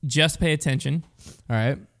 Just pay attention. All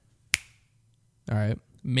right. All right.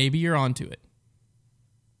 Maybe you're onto it.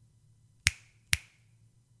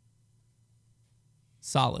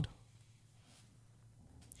 Solid.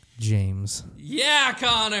 James. Yeah,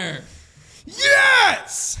 Connor.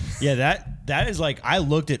 Yes. Yeah, that is like I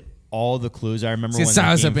looked at all the clues. I remember when Let's the get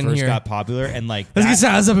Silas game up in first here. got popular, and like Let's get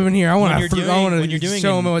Silas up in here. I want when you're to doing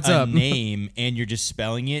show him what's a up. name and you're just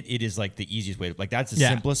spelling it, it is like the easiest way. Like that's the Yeah.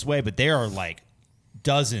 simplest way, but there are like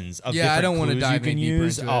dozens of Yeah, I different don't wanna clues dive you can any deeper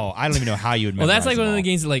use. into it. Oh, I don't even know how you would. Well, that's memorize like one of them the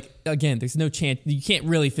all. games that, like, again, there's no chance. You can't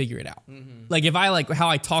really figure it out. Like, if I, like, how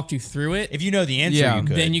I talked you through it, If you know the answer, Yeah. you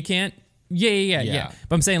could. then you can't. Yeah.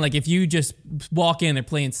 But I'm saying, like, if you just walk in, they're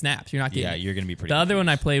playing Snaps. You're not getting Yeah, it. you're gonna be pretty The other one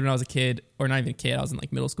I confused. played when I was a kid, or not even a kid, I was in,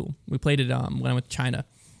 like, middle school. We played it when I went to China,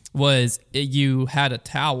 was you had a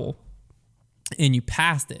towel, and you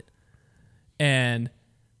passed it. And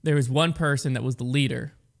there was one person that was the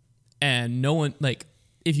leader, and no one, like,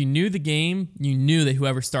 if you knew the game, you knew that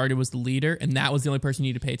whoever started was the leader, and that was the only person you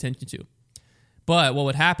needed to pay attention to. But what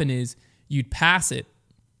would happen is you'd pass it,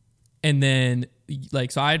 and then,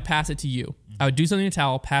 like, so I'd pass it to you. I would do something with the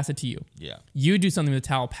towel, pass it to you. Yeah. You would do something with the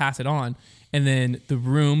towel, pass it on, and then the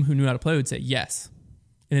room who knew how to play would say yes.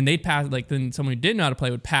 And then they'd pass it, like, then someone who didn't know how to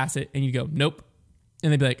play would pass it, and you go, nope.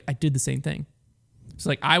 And they'd be like, I did the same thing. So,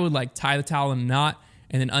 like, I would, like, tie the towel in a knot,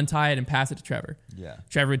 and then untie it and pass it to Trevor. Yeah.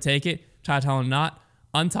 Trevor would take it, tie the towel in a knot,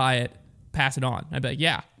 untie it, pass it on. I'd be like,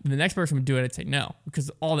 yeah. And the next person would do it, I'd say no. Because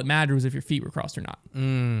all that mattered was if your feet were crossed or not.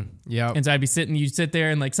 Yeah. And so I'd be sitting, you'd sit there,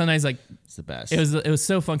 and, like, sometimes, like, It's the best. it was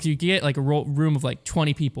so fun because you could get like a room of like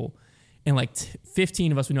 20 people, and like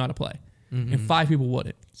 15 of us would know how to play, and 5 people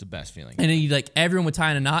wouldn't. It's the best feeling. And then you like everyone would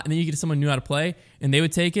tie in a knot, and then you get someone who knew how to play, and they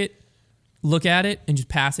would take it, look at it, and just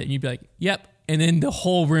pass it, and you'd be like, "Yep." And then the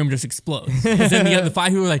whole room just explodes because then the other 5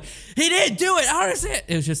 people were like, "He didn't do it. How does it?"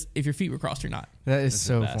 It was just if your feet were crossed or not. That is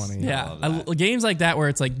so best. funny. Yeah, love that. games like that where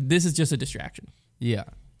it's like this is just a distraction. Yeah.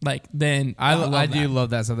 Like then I love do that. love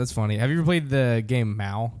that stuff. That's funny. Have you ever played the game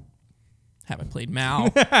Mao? Haven't played Mao,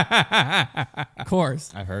 of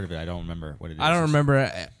course. I've heard of it. I don't remember what it is. I don't remember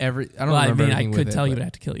I don't Well, I remember mean, I anything could with tell it, you, but I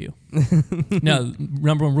have to kill you. No,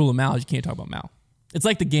 number one rule of Mao is you can't talk about Mao. It's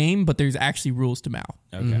like the game, but there's actually rules to Mao.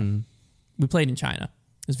 Okay. We played in China.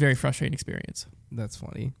 It was a very frustrating experience. That's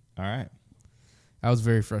funny. All right. I was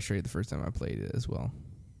very frustrated the first time I played it as well.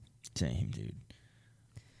 Same, dude.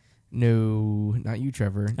 No, not you,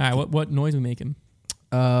 Trevor. All right, what noise we making?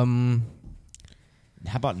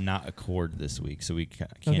 How about not a chord this week so we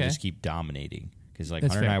can't Okay. just keep dominating? Because like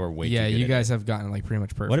That's Hunter and I fair. were way Yeah, too good you at guys it. have gotten like pretty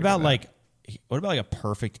much perfect. What about at like what about like a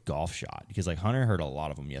perfect golf shot? Because like Hunter heard a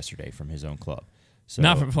lot of them yesterday from his own club. So,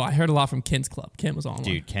 Not from. I heard a lot from Kent's club. Kent was on one.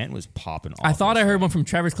 dude, Kent was popping off. I thought I yesterday. heard one from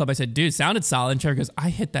Trevor's club. I said, dude, sounded solid. And Trevor goes, I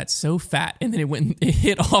hit that so fat. And then it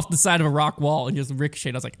hit off the side of a rock wall and just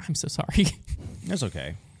ricocheted. I was like, I'm so sorry. That's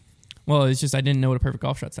okay. Well, it's just I didn't know what a perfect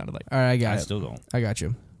golf shot sounded like. All right, I got I it. still don't. I got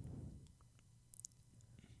you.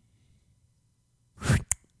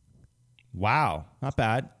 Wow, not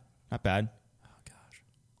bad. Not bad.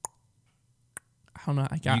 I don't know.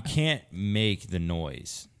 You can't make the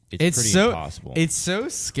noise. It's pretty so impossible. It's so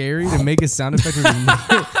scary to make a sound effect.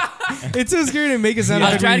 It's so scary to make a sound I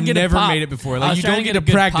was effect trying when to you get a never pop. made it before. I Like was you trying don't to get get to a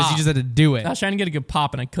good practice. pop. You just had to do it. I was trying to get a good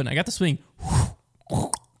pop and I couldn't. I got the swing.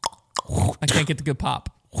 I can't get the good pop.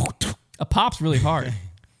 A pop's really hard.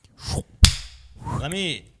 Let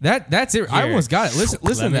me. That's it. I Here. almost got it. Listen to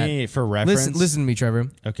Let that. me, for reference. Listen to me, Trevor.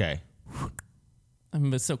 Okay. I mean,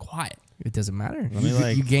 but it's so quiet. It doesn't matter. Let me,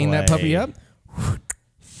 like, you gain that puppy play up.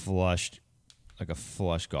 Flushed, like a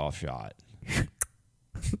flush golf shot.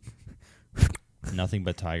 Nothing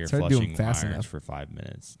but Tiger Start doing flushing fast irons enough. for 5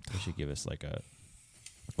 minutes. They should give us like a.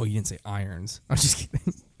 Oh, you didn't say irons. I'm just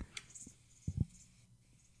kidding.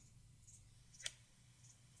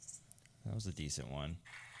 That was a decent one.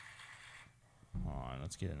 Hold on,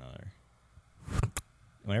 let's get another.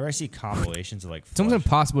 Whenever I see compilations of like, It's almost flush-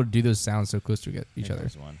 impossible to do those sounds so close to each Here other.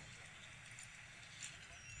 goes one.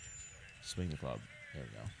 Swing the club. There we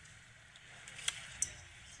go.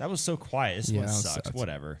 That was so quiet. This Yeah, one that sucks. sucks.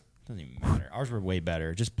 Whatever. Doesn't even matter. Ours were way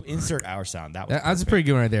better. Just insert our sound. That was That's a perfect. pretty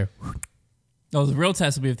good one right there. No, the real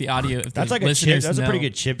test will be if the audio. If That's the like a chip. listeners That's a know- pretty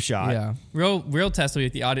good chip shot. Yeah. Real test will be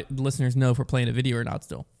if the listeners know if we're playing a video or not.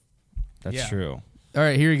 Still. That's Yeah. true. All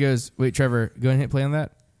right, here he goes. Wait, Trevor, go ahead and hit play on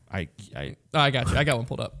that. I Oh, I got you. I got one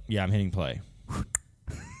pulled up. yeah, I'm hitting play.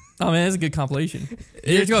 Oh man, that's a good compilation.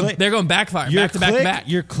 Your They're going backfire, Your back to back to click- back.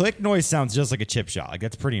 Your click noise sounds just like a chip shot. Like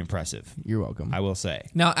that's pretty impressive. You're welcome. I will say.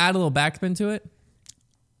 Now add a little backspin to it.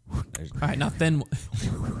 There's- All right, now thin one.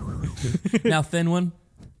 Now thin one.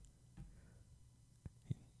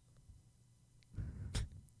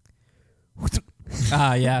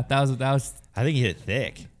 Yeah, that was I think he hit it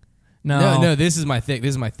thick. No, this is my thick. This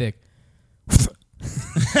is my thick.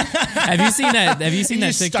 Have you seen that? Have you seen You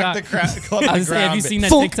that stuck TikTok? the club in I the was saying, have ground. you seen that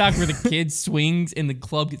Thunk. TikTok where the kid swings and the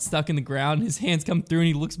club gets stuck in the ground? His hands come through and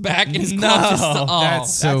he looks back and his No, club just. Oh,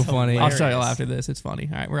 That's so that's funny. I'll show you hilarious. after this. It's funny.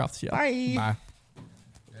 All right, we're off the show. Bye. Bye.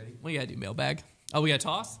 What you gotta do, mailbag? Oh, we got to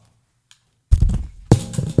toss?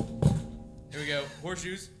 Here we go.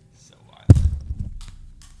 Horseshoes.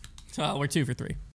 We're 2 for 3.